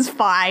children's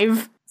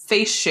 5.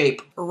 Face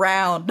shape.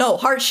 Round. No,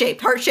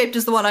 heart-shaped. Heart-shaped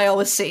is the one I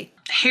always see.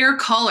 Hair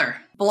color.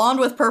 Blonde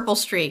with purple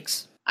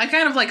streaks. I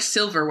kind of like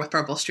silver with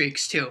purple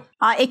streaks, too.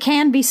 It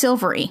can be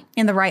silvery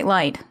in the right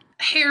light.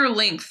 Hair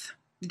length.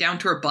 Down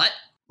to her butt.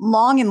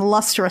 Long and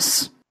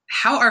lustrous.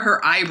 How are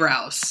her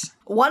eyebrows?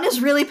 One is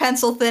really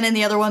pencil thin and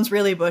the other one's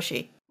really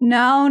bushy.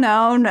 No,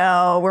 no,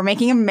 no. We're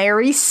making a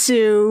Mary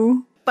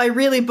Sue. By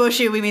really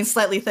bushy, we mean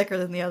slightly thicker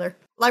than the other.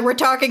 Like, we're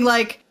talking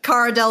like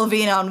Cara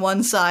Delevingne on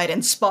one side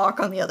and Spock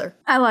on the other.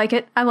 I like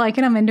it. I like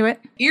it. I'm into it.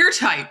 Ear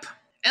type.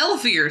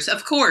 Elf ears,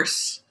 of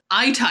course.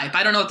 Eye type.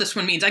 I don't know what this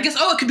one means. I guess,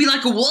 it could be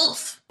like a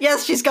wolf.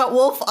 Yes, she's got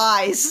wolf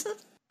eyes.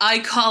 Eye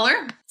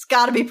color. It's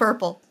gotta be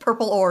purple.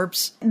 Purple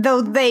orbs.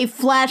 Though they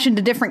flash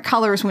into different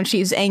colors when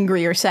she's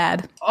angry or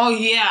sad. Oh,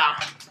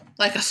 yeah.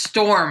 Like a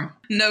storm.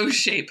 Nose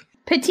shape.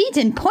 Petite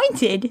and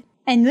pointed,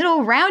 and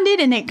little rounded,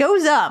 and it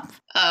goes up.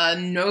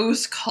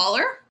 Nose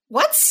color?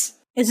 What?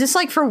 Is this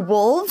like for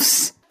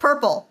wolves?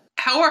 Purple.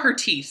 How are her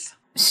teeth?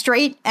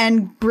 Straight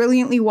and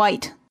brilliantly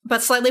white.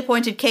 But slightly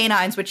pointed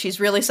canines, which she's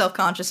really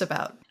self-conscious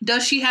about.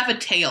 Does she have a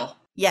tail?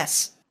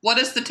 Yes. What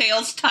is the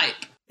tail's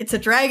type? It's a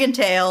dragon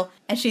tail,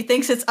 and she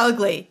thinks it's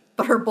ugly,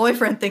 but her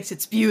boyfriend thinks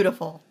it's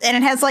beautiful. And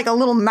it has like a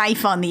little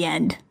knife on the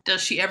end.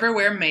 Does she ever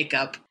wear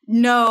makeup?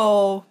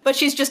 No, but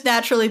she's just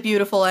naturally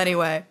beautiful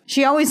anyway.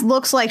 She always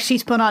looks like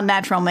she's put on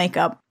natural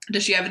makeup.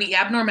 Does she have any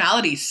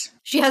abnormalities?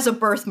 She has a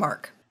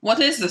birthmark. What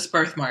is this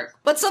birthmark?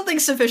 But something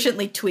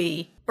sufficiently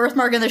twee.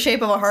 Birthmark in the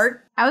shape of a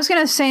heart? I was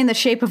gonna say in the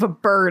shape of a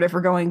bird if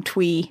we're going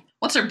twee.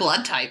 What's her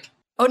blood type?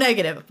 Oh,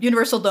 negative.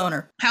 Universal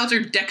donor. How's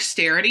her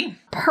dexterity?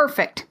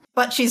 Perfect.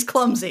 But she's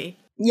clumsy.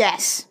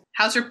 Yes.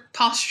 How's her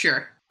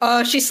posture?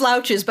 She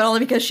slouches, but only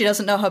because she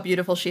doesn't know how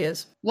beautiful she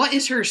is. What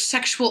is her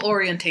sexual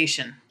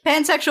orientation?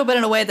 Pansexual, but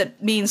in a way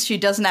that means she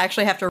doesn't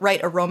actually have to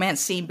write a romance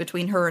scene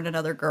between her and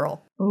another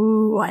girl.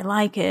 Ooh, I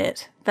like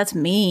it. That's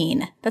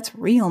mean. That's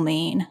real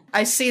mean.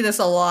 I see this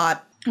a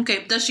lot.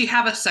 Okay, does she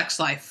have a sex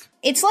life?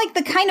 It's like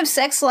the kind of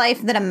sex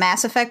life that a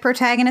Mass Effect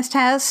protagonist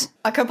has.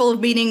 A couple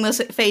of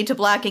meaningless fade to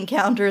black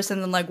encounters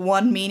and then like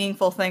one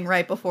meaningful thing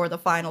right before the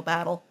final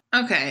battle.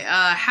 Okay,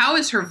 how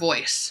is her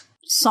voice?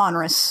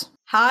 Sonorous.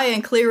 High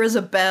and clear as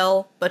a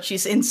bell, but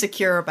she's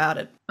insecure about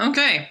it.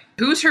 Okay.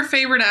 Who's her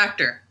favorite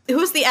actor?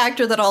 Who's the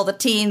actor that all the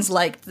teens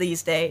liked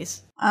these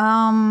days?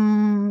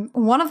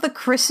 One of the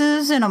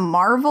Chris's in a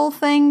Marvel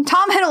thing?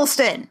 Tom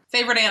Hiddleston!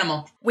 Favorite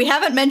animal? We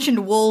haven't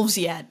mentioned wolves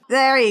yet.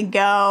 There you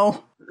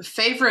go.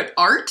 Favorite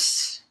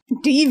art?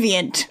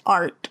 Deviant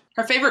art.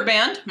 Her favorite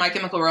band? My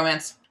Chemical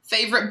Romance.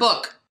 Favorite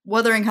book?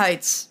 Wuthering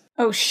Heights.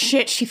 Oh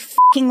shit, she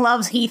fucking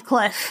loves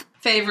Heathcliff.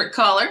 Favorite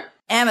color?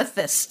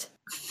 Amethyst.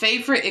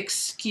 Favorite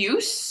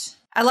excuse?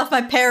 I left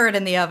my parrot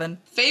in the oven.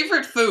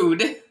 Favorite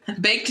food?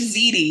 Baked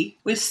ziti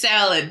with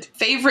salad.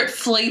 Favorite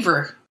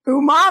flavor?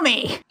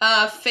 Umami!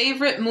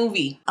 Favorite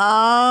movie?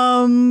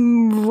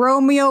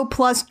 Romeo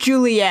plus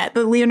Juliet,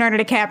 the Leonardo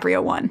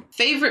DiCaprio one.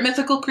 Favorite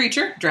mythical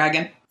creature?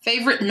 Dragon.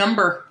 Favorite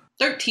number?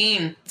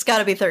 13. It's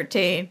gotta be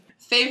 13.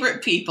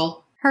 Favorite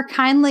people? Her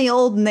kindly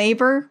old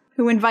neighbor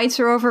who invites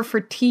her over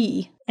for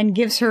tea and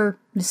gives her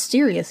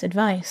mysterious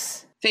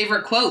advice.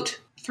 Favorite quote?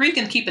 3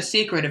 can keep a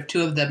secret if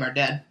 2 of them are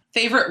dead.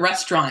 Favorite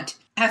restaurant?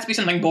 It has to be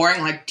something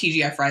boring like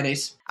TGI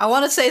Fridays. I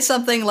want to say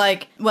something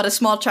like what a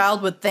small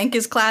child would think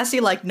is classy,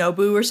 like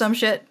Nobu or some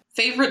shit.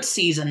 Favorite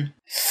season?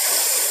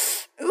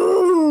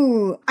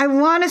 Ooh, I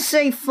want to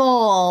say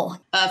fall.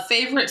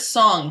 Favorite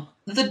song?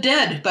 The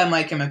Dead by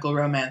My Chemical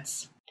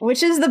Romance.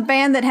 Which is the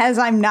band that has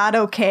I'm Not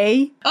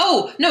Okay?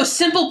 Oh, no,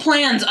 Simple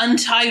Plan's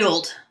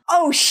Untitled.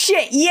 Oh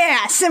shit,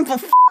 yeah, Simple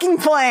fucking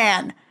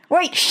Plan.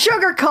 Wait,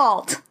 Sugar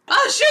Cult.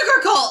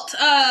 Sugar Cult!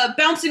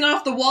 Bouncing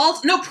off the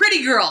walls? No,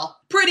 Pretty Girl.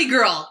 Pretty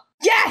Girl.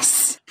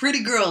 Yes!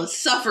 Pretty Girl is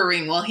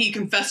suffering while he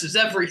confesses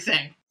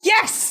everything.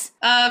 Yes!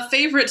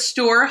 Favorite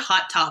store?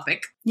 Hot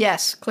Topic.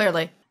 Yes,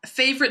 clearly.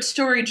 Favorite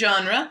story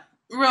genre?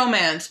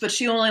 Romance, but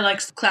she only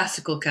likes the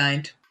classical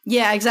kind.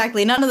 Yeah,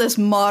 exactly. None of this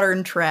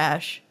modern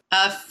trash.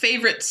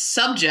 Favorite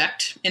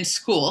subject in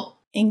school?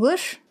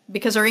 English?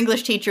 Because her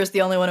English teacher is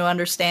the only one who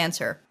understands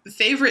her.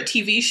 Favorite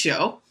TV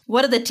show?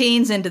 What are the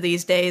teens into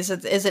these days?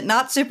 Is it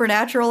not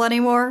Supernatural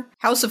anymore?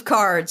 House of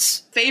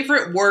Cards.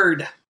 Favorite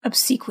word?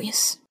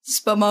 Obsequious.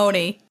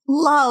 Spumoni.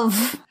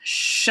 Love.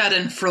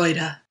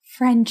 Schadenfreude.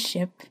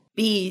 Friendship.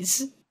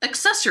 Bees.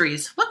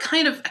 Accessories. What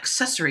kind of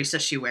accessories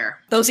does she wear?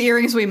 Those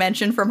earrings we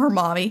mentioned from her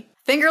mommy.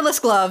 Fingerless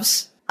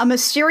gloves. A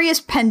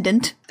mysterious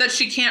pendant. That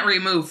she can't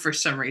remove for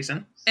some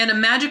reason. And a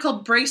magical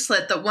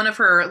bracelet that one of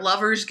her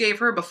lovers gave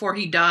her before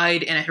he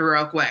died in a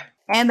heroic way.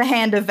 And the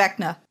hand of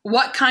Vecna.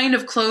 What kind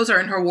of clothes are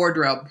in her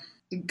wardrobe?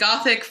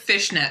 Gothic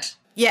fishnet.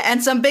 Yeah,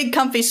 and some big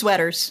comfy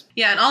sweaters.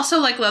 Yeah, and also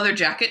like leather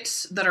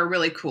jackets that are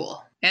really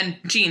cool. And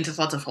jeans with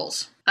lots of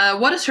holes.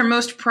 What is her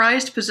most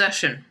prized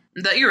possession?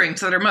 The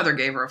earrings that her mother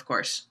gave her, of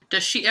course.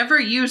 Does she ever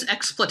use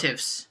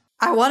expletives?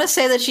 I want to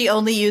say that she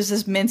only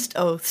uses minced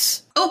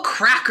oaths. Oh,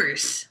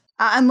 crackers!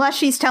 Unless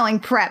she's telling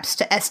preps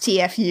to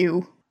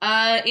STFU.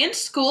 In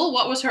school,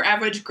 what was her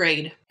average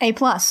grade? A+.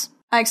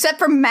 Except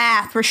for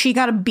math, where she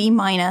got a B-.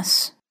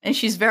 And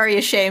she's very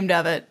ashamed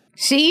of it.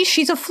 See,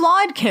 she's a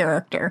flawed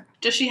character.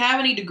 Does she have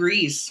any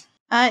degrees?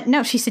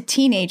 No, she's a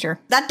teenager.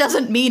 That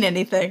doesn't mean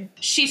anything.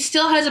 She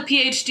still has a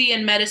PhD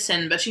in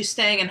medicine, but she's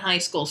staying in high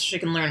school so she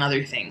can learn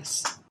other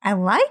things. I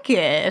like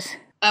it.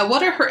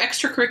 What are her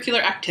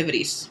extracurricular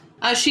activities?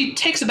 She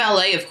takes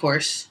ballet, of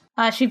course.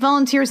 She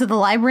volunteers at the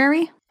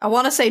library. I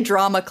want to say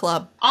drama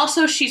club.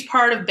 Also, she's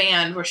part of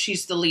band where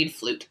she's the lead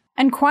flute.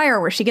 And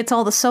choir, where she gets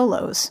all the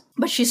solos.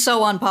 But she's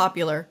so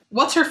unpopular.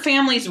 What's her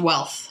family's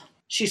wealth?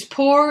 She's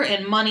poor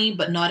in money,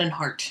 but not in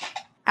heart.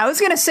 I was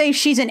gonna say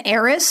she's an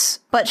heiress,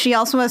 but she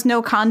also has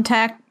no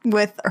contact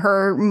with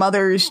her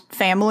mother's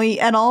family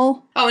at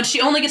all. Oh, and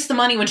she only gets the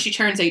money when she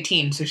turns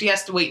 18, so she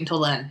has to wait until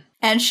then.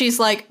 And she's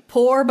like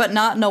poor, but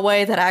not in a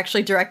way that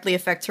actually directly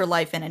affects her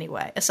life in any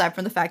way, aside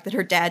from the fact that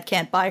her dad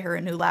can't buy her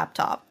a new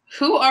laptop.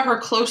 Who are her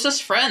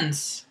closest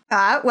friends?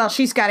 Well,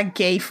 she's got a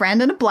gay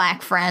friend and a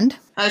black friend.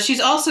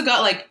 She's also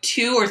got like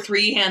 2 or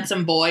 3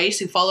 handsome boys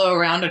who follow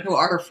around and who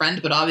are her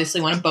friend, but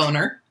obviously want to bone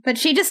her. But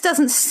she just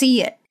doesn't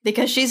see it.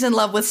 Because she's in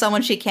love with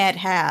someone she can't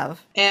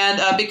have.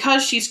 And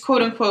because she's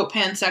quote-unquote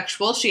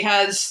pansexual, she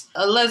has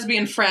a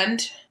lesbian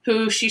friend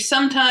who she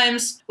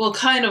sometimes will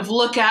kind of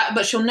look at,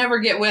 but she'll never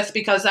get with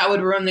because that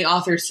would ruin the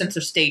author's sense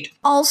of state.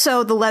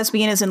 Also, the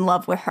lesbian is in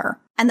love with her.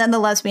 And then the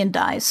lesbian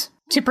dies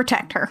to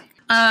protect her.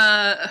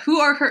 Who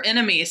are her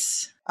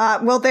enemies?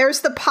 Well,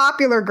 there's the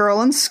popular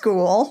girl in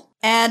school.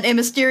 And a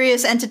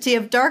mysterious entity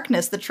of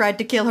darkness that tried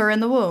to kill her in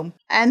the womb.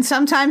 And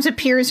sometimes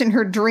appears in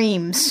her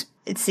dreams.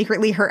 It's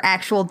secretly her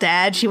actual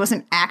dad. She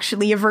wasn't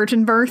actually a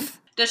virgin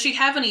birth. Does she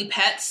have any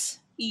pets?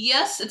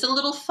 Yes, it's a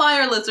little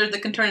fire lizard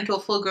that can turn into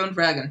a full-grown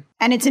dragon.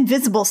 And it's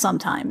invisible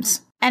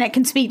sometimes. And it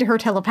can speak to her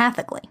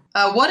telepathically.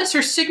 What is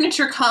her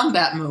signature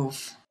combat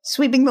move?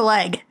 Sweeping the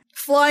leg.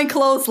 Flying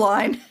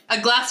clothesline. A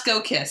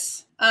Glasgow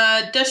kiss.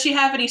 Does she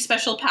have any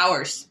special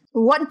powers?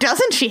 What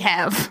doesn't she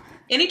have?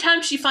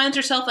 Anytime she finds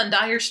herself in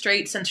dire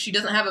straits and she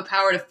doesn't have a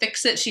power to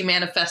fix it, she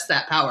manifests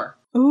that power.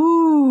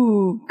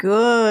 Ooh,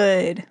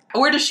 good.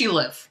 Where does she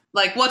live?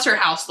 Like, what's her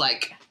house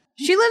like?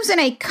 She lives in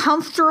a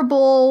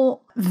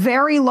comfortable,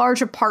 very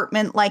large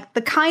apartment, like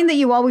the kind that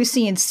you always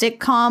see in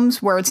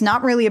sitcoms where it's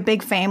not really a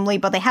big family,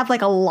 but they have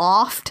like a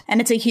loft and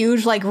it's a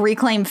huge like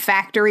reclaimed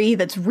factory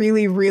that's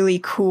really, really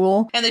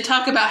cool. And they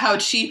talk about how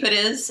cheap it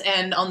is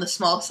and on the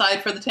small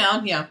side for the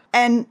town, yeah.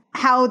 And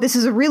how this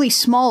is a really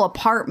small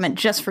apartment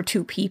just for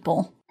 2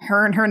 people.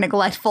 Her and her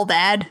neglectful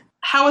dad.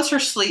 How is her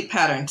sleep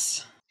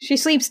patterns? She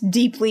sleeps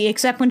deeply,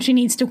 except when she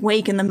needs to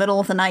wake in the middle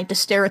of the night to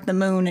stare at the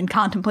moon and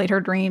contemplate her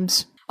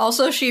dreams.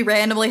 Also, she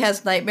randomly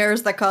has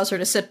nightmares that cause her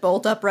to sit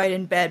bolt upright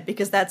in bed,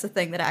 because that's a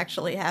thing that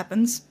actually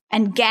happens.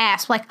 And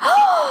gasp, like,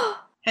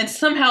 oh! And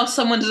somehow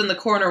someone's in the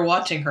corner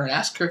watching her and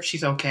ask her if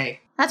she's okay.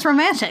 That's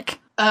romantic.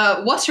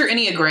 What's her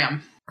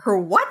Enneagram? Her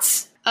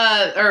what?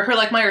 Or her,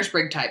 like,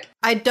 Myers-Briggs type.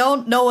 I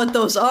don't know what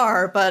those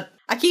are, but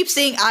I keep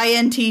seeing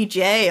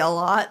INTJ a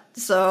lot,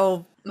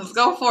 so... Let's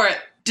go for it.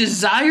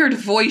 Desired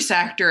voice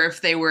actor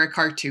if they were a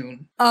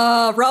cartoon.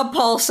 Rob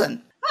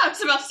Paulson. I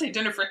was about to say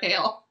Jennifer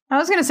Hale. I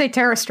was gonna say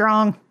Tara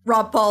Strong.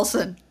 Rob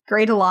Paulson.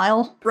 Grey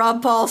Delisle.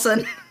 Rob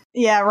Paulson.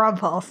 Yeah, Rob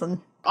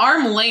Paulson.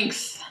 Arm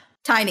length.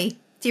 Tiny.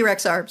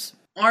 T-Rex arms.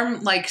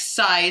 Arm, like,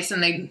 size,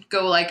 and they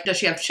go, like, does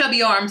she have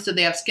chubby arms? Do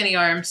they have skinny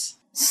arms?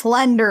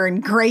 Slender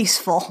and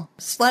graceful.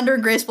 Slender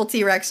and graceful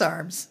T-Rex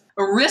arms.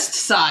 A wrist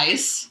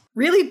size.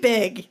 Really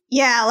big.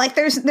 Yeah, like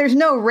there's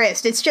no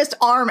wrist. It's just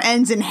arm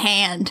ends in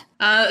hand.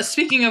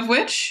 Speaking of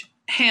which,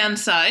 hand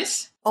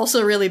size.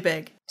 Also really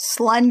big.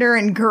 Slender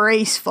and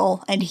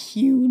graceful and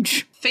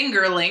huge.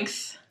 Finger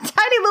length.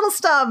 Tiny little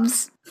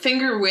stubs.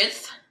 Finger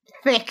width.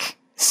 Thick.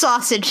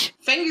 Sausage.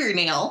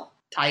 Fingernail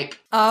type.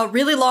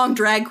 Really long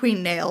drag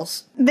queen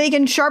nails. They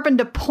can sharpen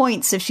to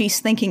points if she's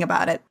thinking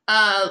about it.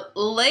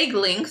 Leg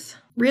length.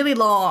 Really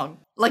long.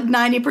 Like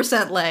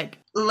 90% leg.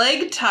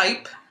 Leg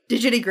type.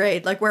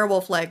 Digitigrade, like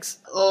werewolf legs.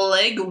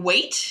 Leg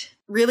weight.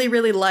 Really,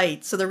 really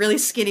light, so they're really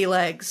skinny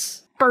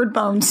legs. Bird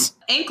bones.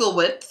 Ankle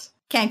width.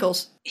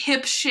 Cankles.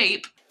 Hip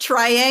shape.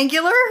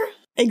 Triangular?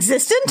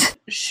 Existent?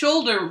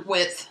 Shoulder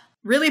width.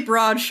 Really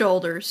broad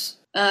shoulders.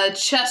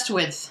 Chest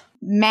width.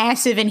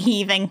 Massive and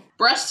heaving.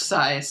 Breast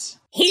size.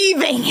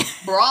 Heaving!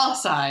 Bra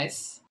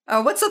size.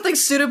 What's something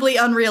suitably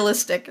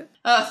unrealistic?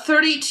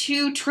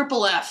 32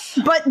 triple F.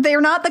 But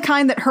they're not the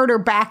kind that hurt her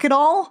back at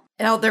all.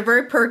 No, they're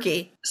very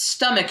perky.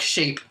 Stomach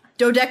shape.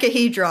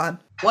 Dodecahedron.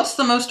 What's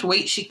the most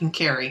weight she can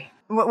carry?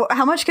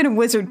 How much can a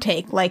wizard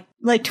take? Like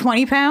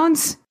 20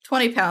 pounds?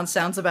 20 pounds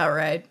sounds about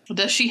right.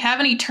 Does she have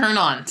any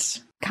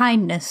turn-ons?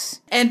 Kindness.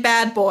 And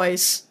bad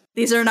boys.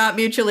 These are not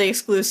mutually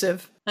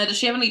exclusive. Does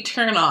she have any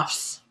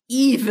turn-offs?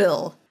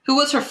 Evil. Who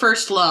was her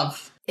first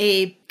love?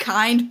 A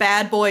kind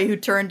bad boy who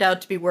turned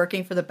out to be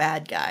working for the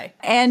bad guy.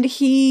 And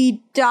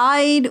he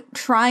died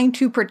trying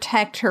to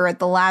protect her at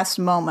the last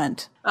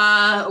moment.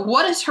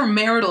 What is her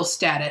marital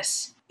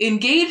status?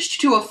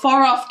 Engaged to a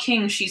far-off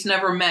king she's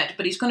never met,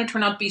 but he's going to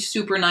turn out to be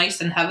super nice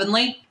and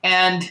heavenly,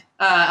 and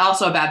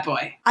also a bad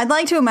boy. I'd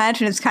like to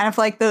imagine it's kind of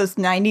like those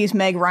 90s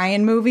Meg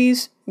Ryan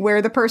movies,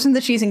 where the person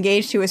that she's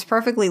engaged to is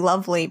perfectly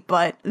lovely,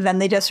 but then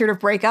they just sort of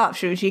break up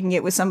so she can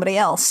get with somebody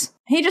else.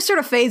 He just sort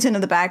of fades into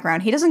the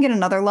background. He doesn't get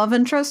another love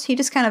interest, he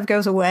just kind of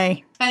goes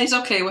away. And he's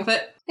okay with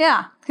it.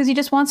 Yeah, because he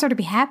just wants her to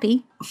be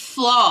happy.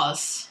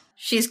 Flaws.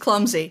 She's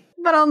clumsy.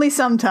 But only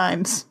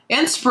sometimes.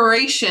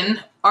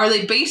 Inspiration. Are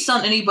they based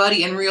on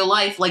anybody in real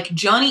life, like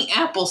Johnny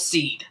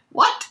Appleseed?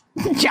 What?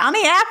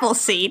 Johnny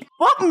Appleseed?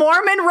 What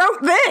Mormon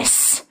wrote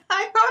this?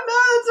 I don't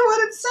know, that's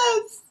what it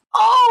says.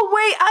 Oh,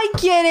 wait,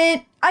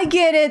 I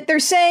get it. They're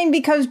saying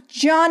because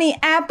Johnny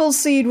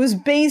Appleseed was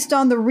based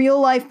on the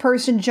real-life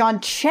person John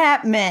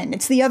Chapman.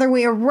 It's the other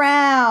way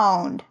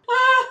around.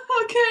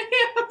 Okay.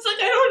 I was like,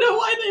 I don't know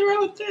why they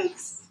wrote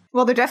this.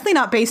 Well, they're definitely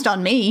not based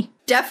on me.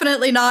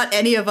 Definitely not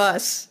any of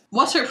us.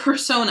 What's her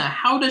persona?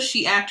 How does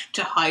she act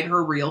to hide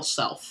her real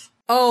self?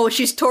 Oh,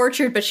 she's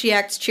tortured, but she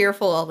acts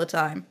cheerful all the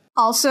time.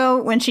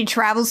 Also, when she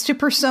travels to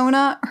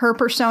Persona, her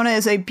persona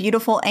is a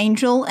beautiful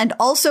angel, and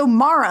also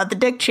Mara, the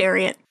Dick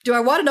Chariot. Do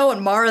I want to know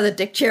what Mara the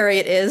Dick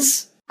Chariot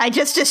is? I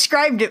just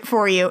described it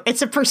for you.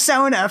 It's a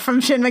persona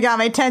from Shin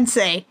Megami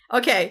Tensei.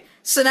 Okay,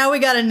 so now we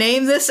gotta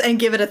name this and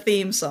give it a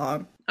theme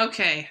song.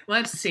 Okay,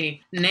 let's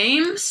see.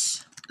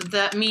 Names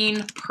that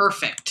mean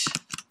perfect.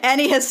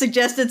 Annie has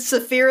suggested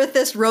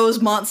Sephirothus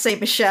Rosemont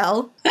St.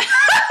 Michel.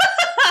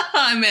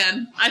 I'm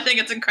in. I think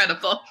it's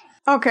incredible.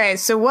 Okay,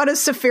 so what is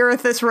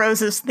Sephirothus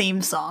Rose's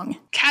theme song?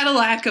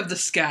 Cadillac of the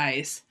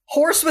Skies.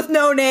 Horse with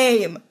no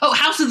name. Oh,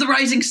 House of the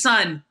Rising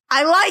Sun.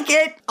 I like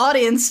it!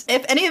 Audience,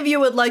 if any of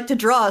you would like to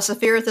draw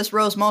Sephirothus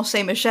Rosemont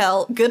St.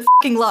 Michel, good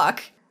f***ing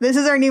luck. This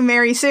is our new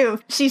Mary Sue.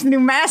 She's the new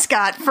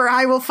mascot for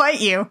I Will Fight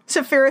You.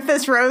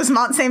 Sephirothus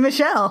Rosemont St.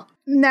 Michel.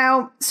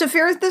 Now,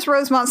 Sephirothus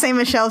Rosemont St.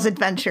 Michel's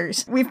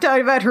adventures. We've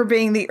talked about her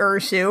being the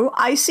Ursu.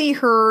 I see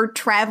her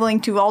traveling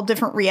to all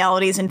different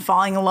realities and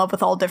falling in love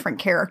with all different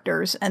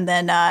characters. And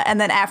then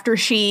after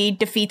she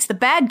defeats the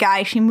bad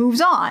guy, she moves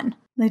on,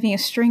 leaving a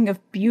string of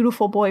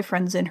beautiful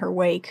boyfriends in her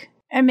wake.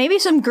 And maybe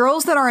some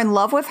girls that are in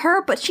love with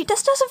her, but she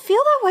just doesn't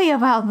feel that way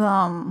about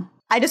them.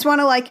 I just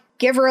want to, like,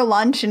 give her a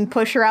lunch and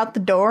push her out the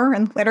door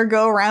and let her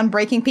go around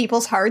breaking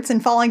people's hearts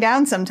and falling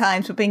down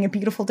sometimes with being a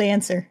beautiful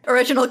dancer.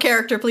 Original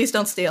character, please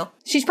don't steal.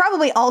 She's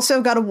probably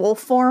also got a wolf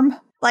form,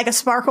 like a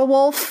sparkle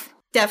wolf.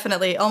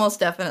 Definitely, almost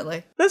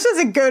definitely. This is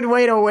a good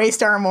way to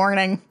waste our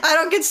morning. I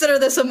don't consider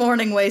this a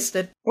morning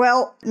wasted.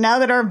 Well, now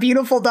that our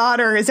beautiful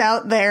daughter is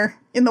out there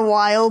in the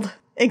wild,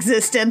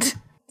 existent,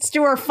 let's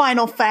do our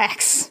final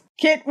facts.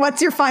 Kit,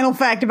 what's your final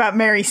fact about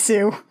Mary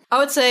Sue? I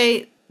would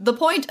say the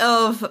point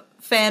of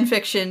fan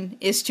fiction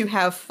is to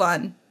have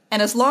fun.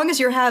 And as long as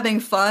you're having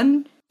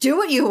fun, do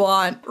what you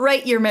want.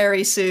 Write your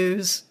Mary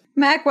Sues.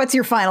 Mac, what's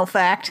your final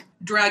fact?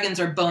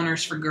 Dragons are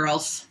boners for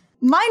girls.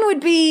 Mine would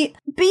be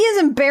as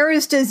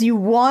embarrassed as you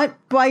want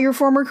by your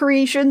former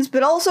creations,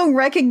 but also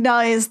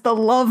recognize the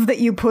love that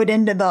you put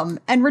into them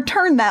and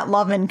return that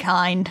love in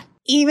kind,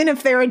 even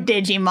if they're a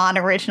Digimon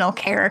original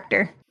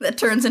character. That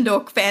turns into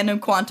a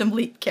Fandom Quantum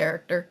Leap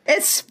character.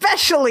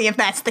 Especially if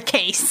that's the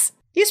case.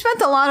 You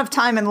spent a lot of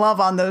time and love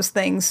on those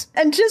things,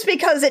 and just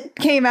because it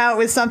came out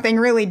with something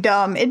really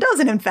dumb, it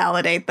doesn't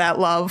invalidate that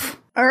love.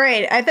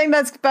 Alright, I think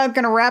that's about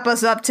gonna wrap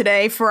us up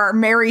today for our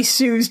Mary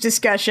Sue's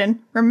discussion.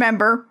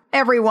 Remember,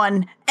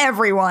 everyone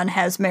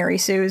has Mary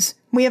Sue's.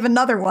 We have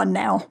another one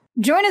now.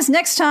 Join us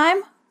next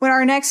time when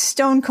our next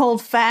Stone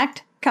Cold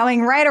Fact,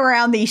 coming right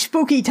around the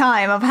spooky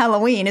time of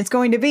Halloween, is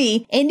going to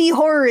be Indie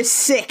Horror is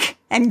sick,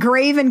 and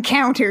Grave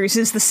Encounters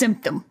is the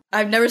symptom.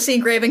 I've never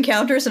seen Grave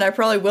Encounters, and I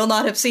probably will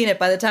not have seen it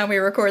by the time we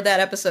record that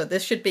episode.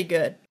 This should be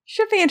good.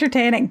 Should be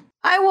entertaining.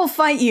 I Will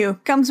Fight You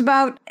comes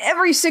about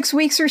every 6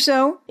 weeks or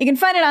so. You can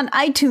find it on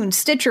iTunes,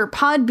 Stitcher,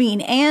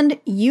 Podbean,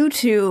 and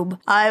YouTube.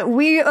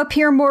 We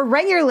appear more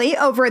regularly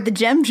over at the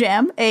Gem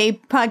Jam, a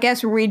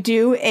podcast where we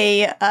do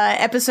a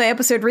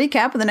episode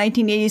recap of the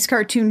 1980s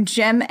cartoon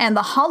Gem and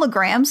the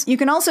Holograms. You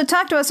can also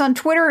talk to us on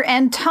Twitter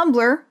and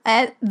Tumblr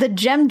at the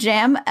Gem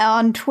Jam.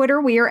 On Twitter,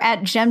 we are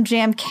at Gem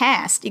Jam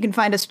Cast. You can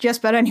find us just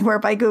about anywhere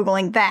by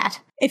Googling that.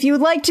 If you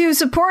would like to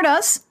support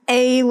us,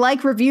 a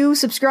like, review,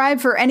 subscribe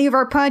for any of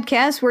our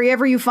podcasts,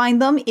 wherever you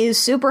find them, is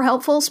super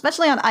helpful,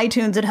 especially on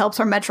iTunes. It helps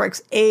our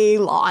metrics a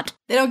lot.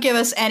 They don't give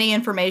us any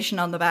information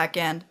on the back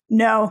end.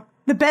 No.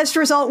 The best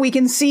result we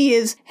can see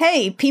is,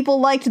 hey, people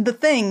liked the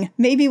thing.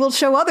 Maybe we'll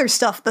show other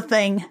stuff the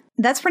thing.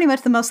 That's pretty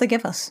much the most they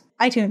give us.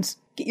 iTunes,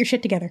 get your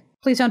shit together.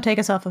 Please don't take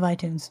us off of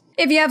iTunes.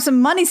 If you have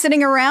some money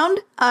sitting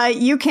around,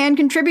 you can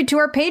contribute to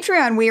our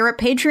Patreon. We are at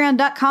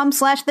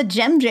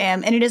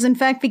patreon.com/thegemjam, and it is in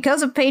fact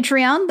because of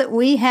Patreon that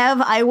we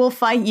have I Will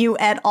Fight You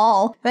at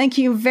all. Thank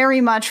you very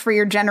much for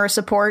your generous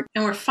support.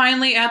 And we're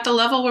finally at the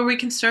level where we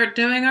can start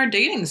doing our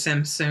dating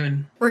sim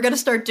soon. We're going to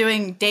start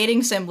doing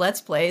dating sim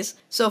Let's Plays.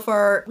 So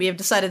far, we have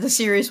decided the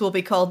series will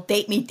be called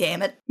Date Me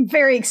Dammit.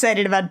 Very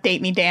excited about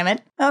Date Me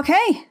Dammit.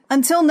 Okay,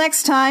 until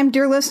next time,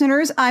 dear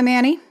listeners, I'm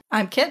Annie.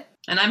 I'm Kit.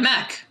 And I'm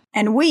Mac.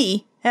 And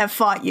we have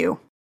fought you.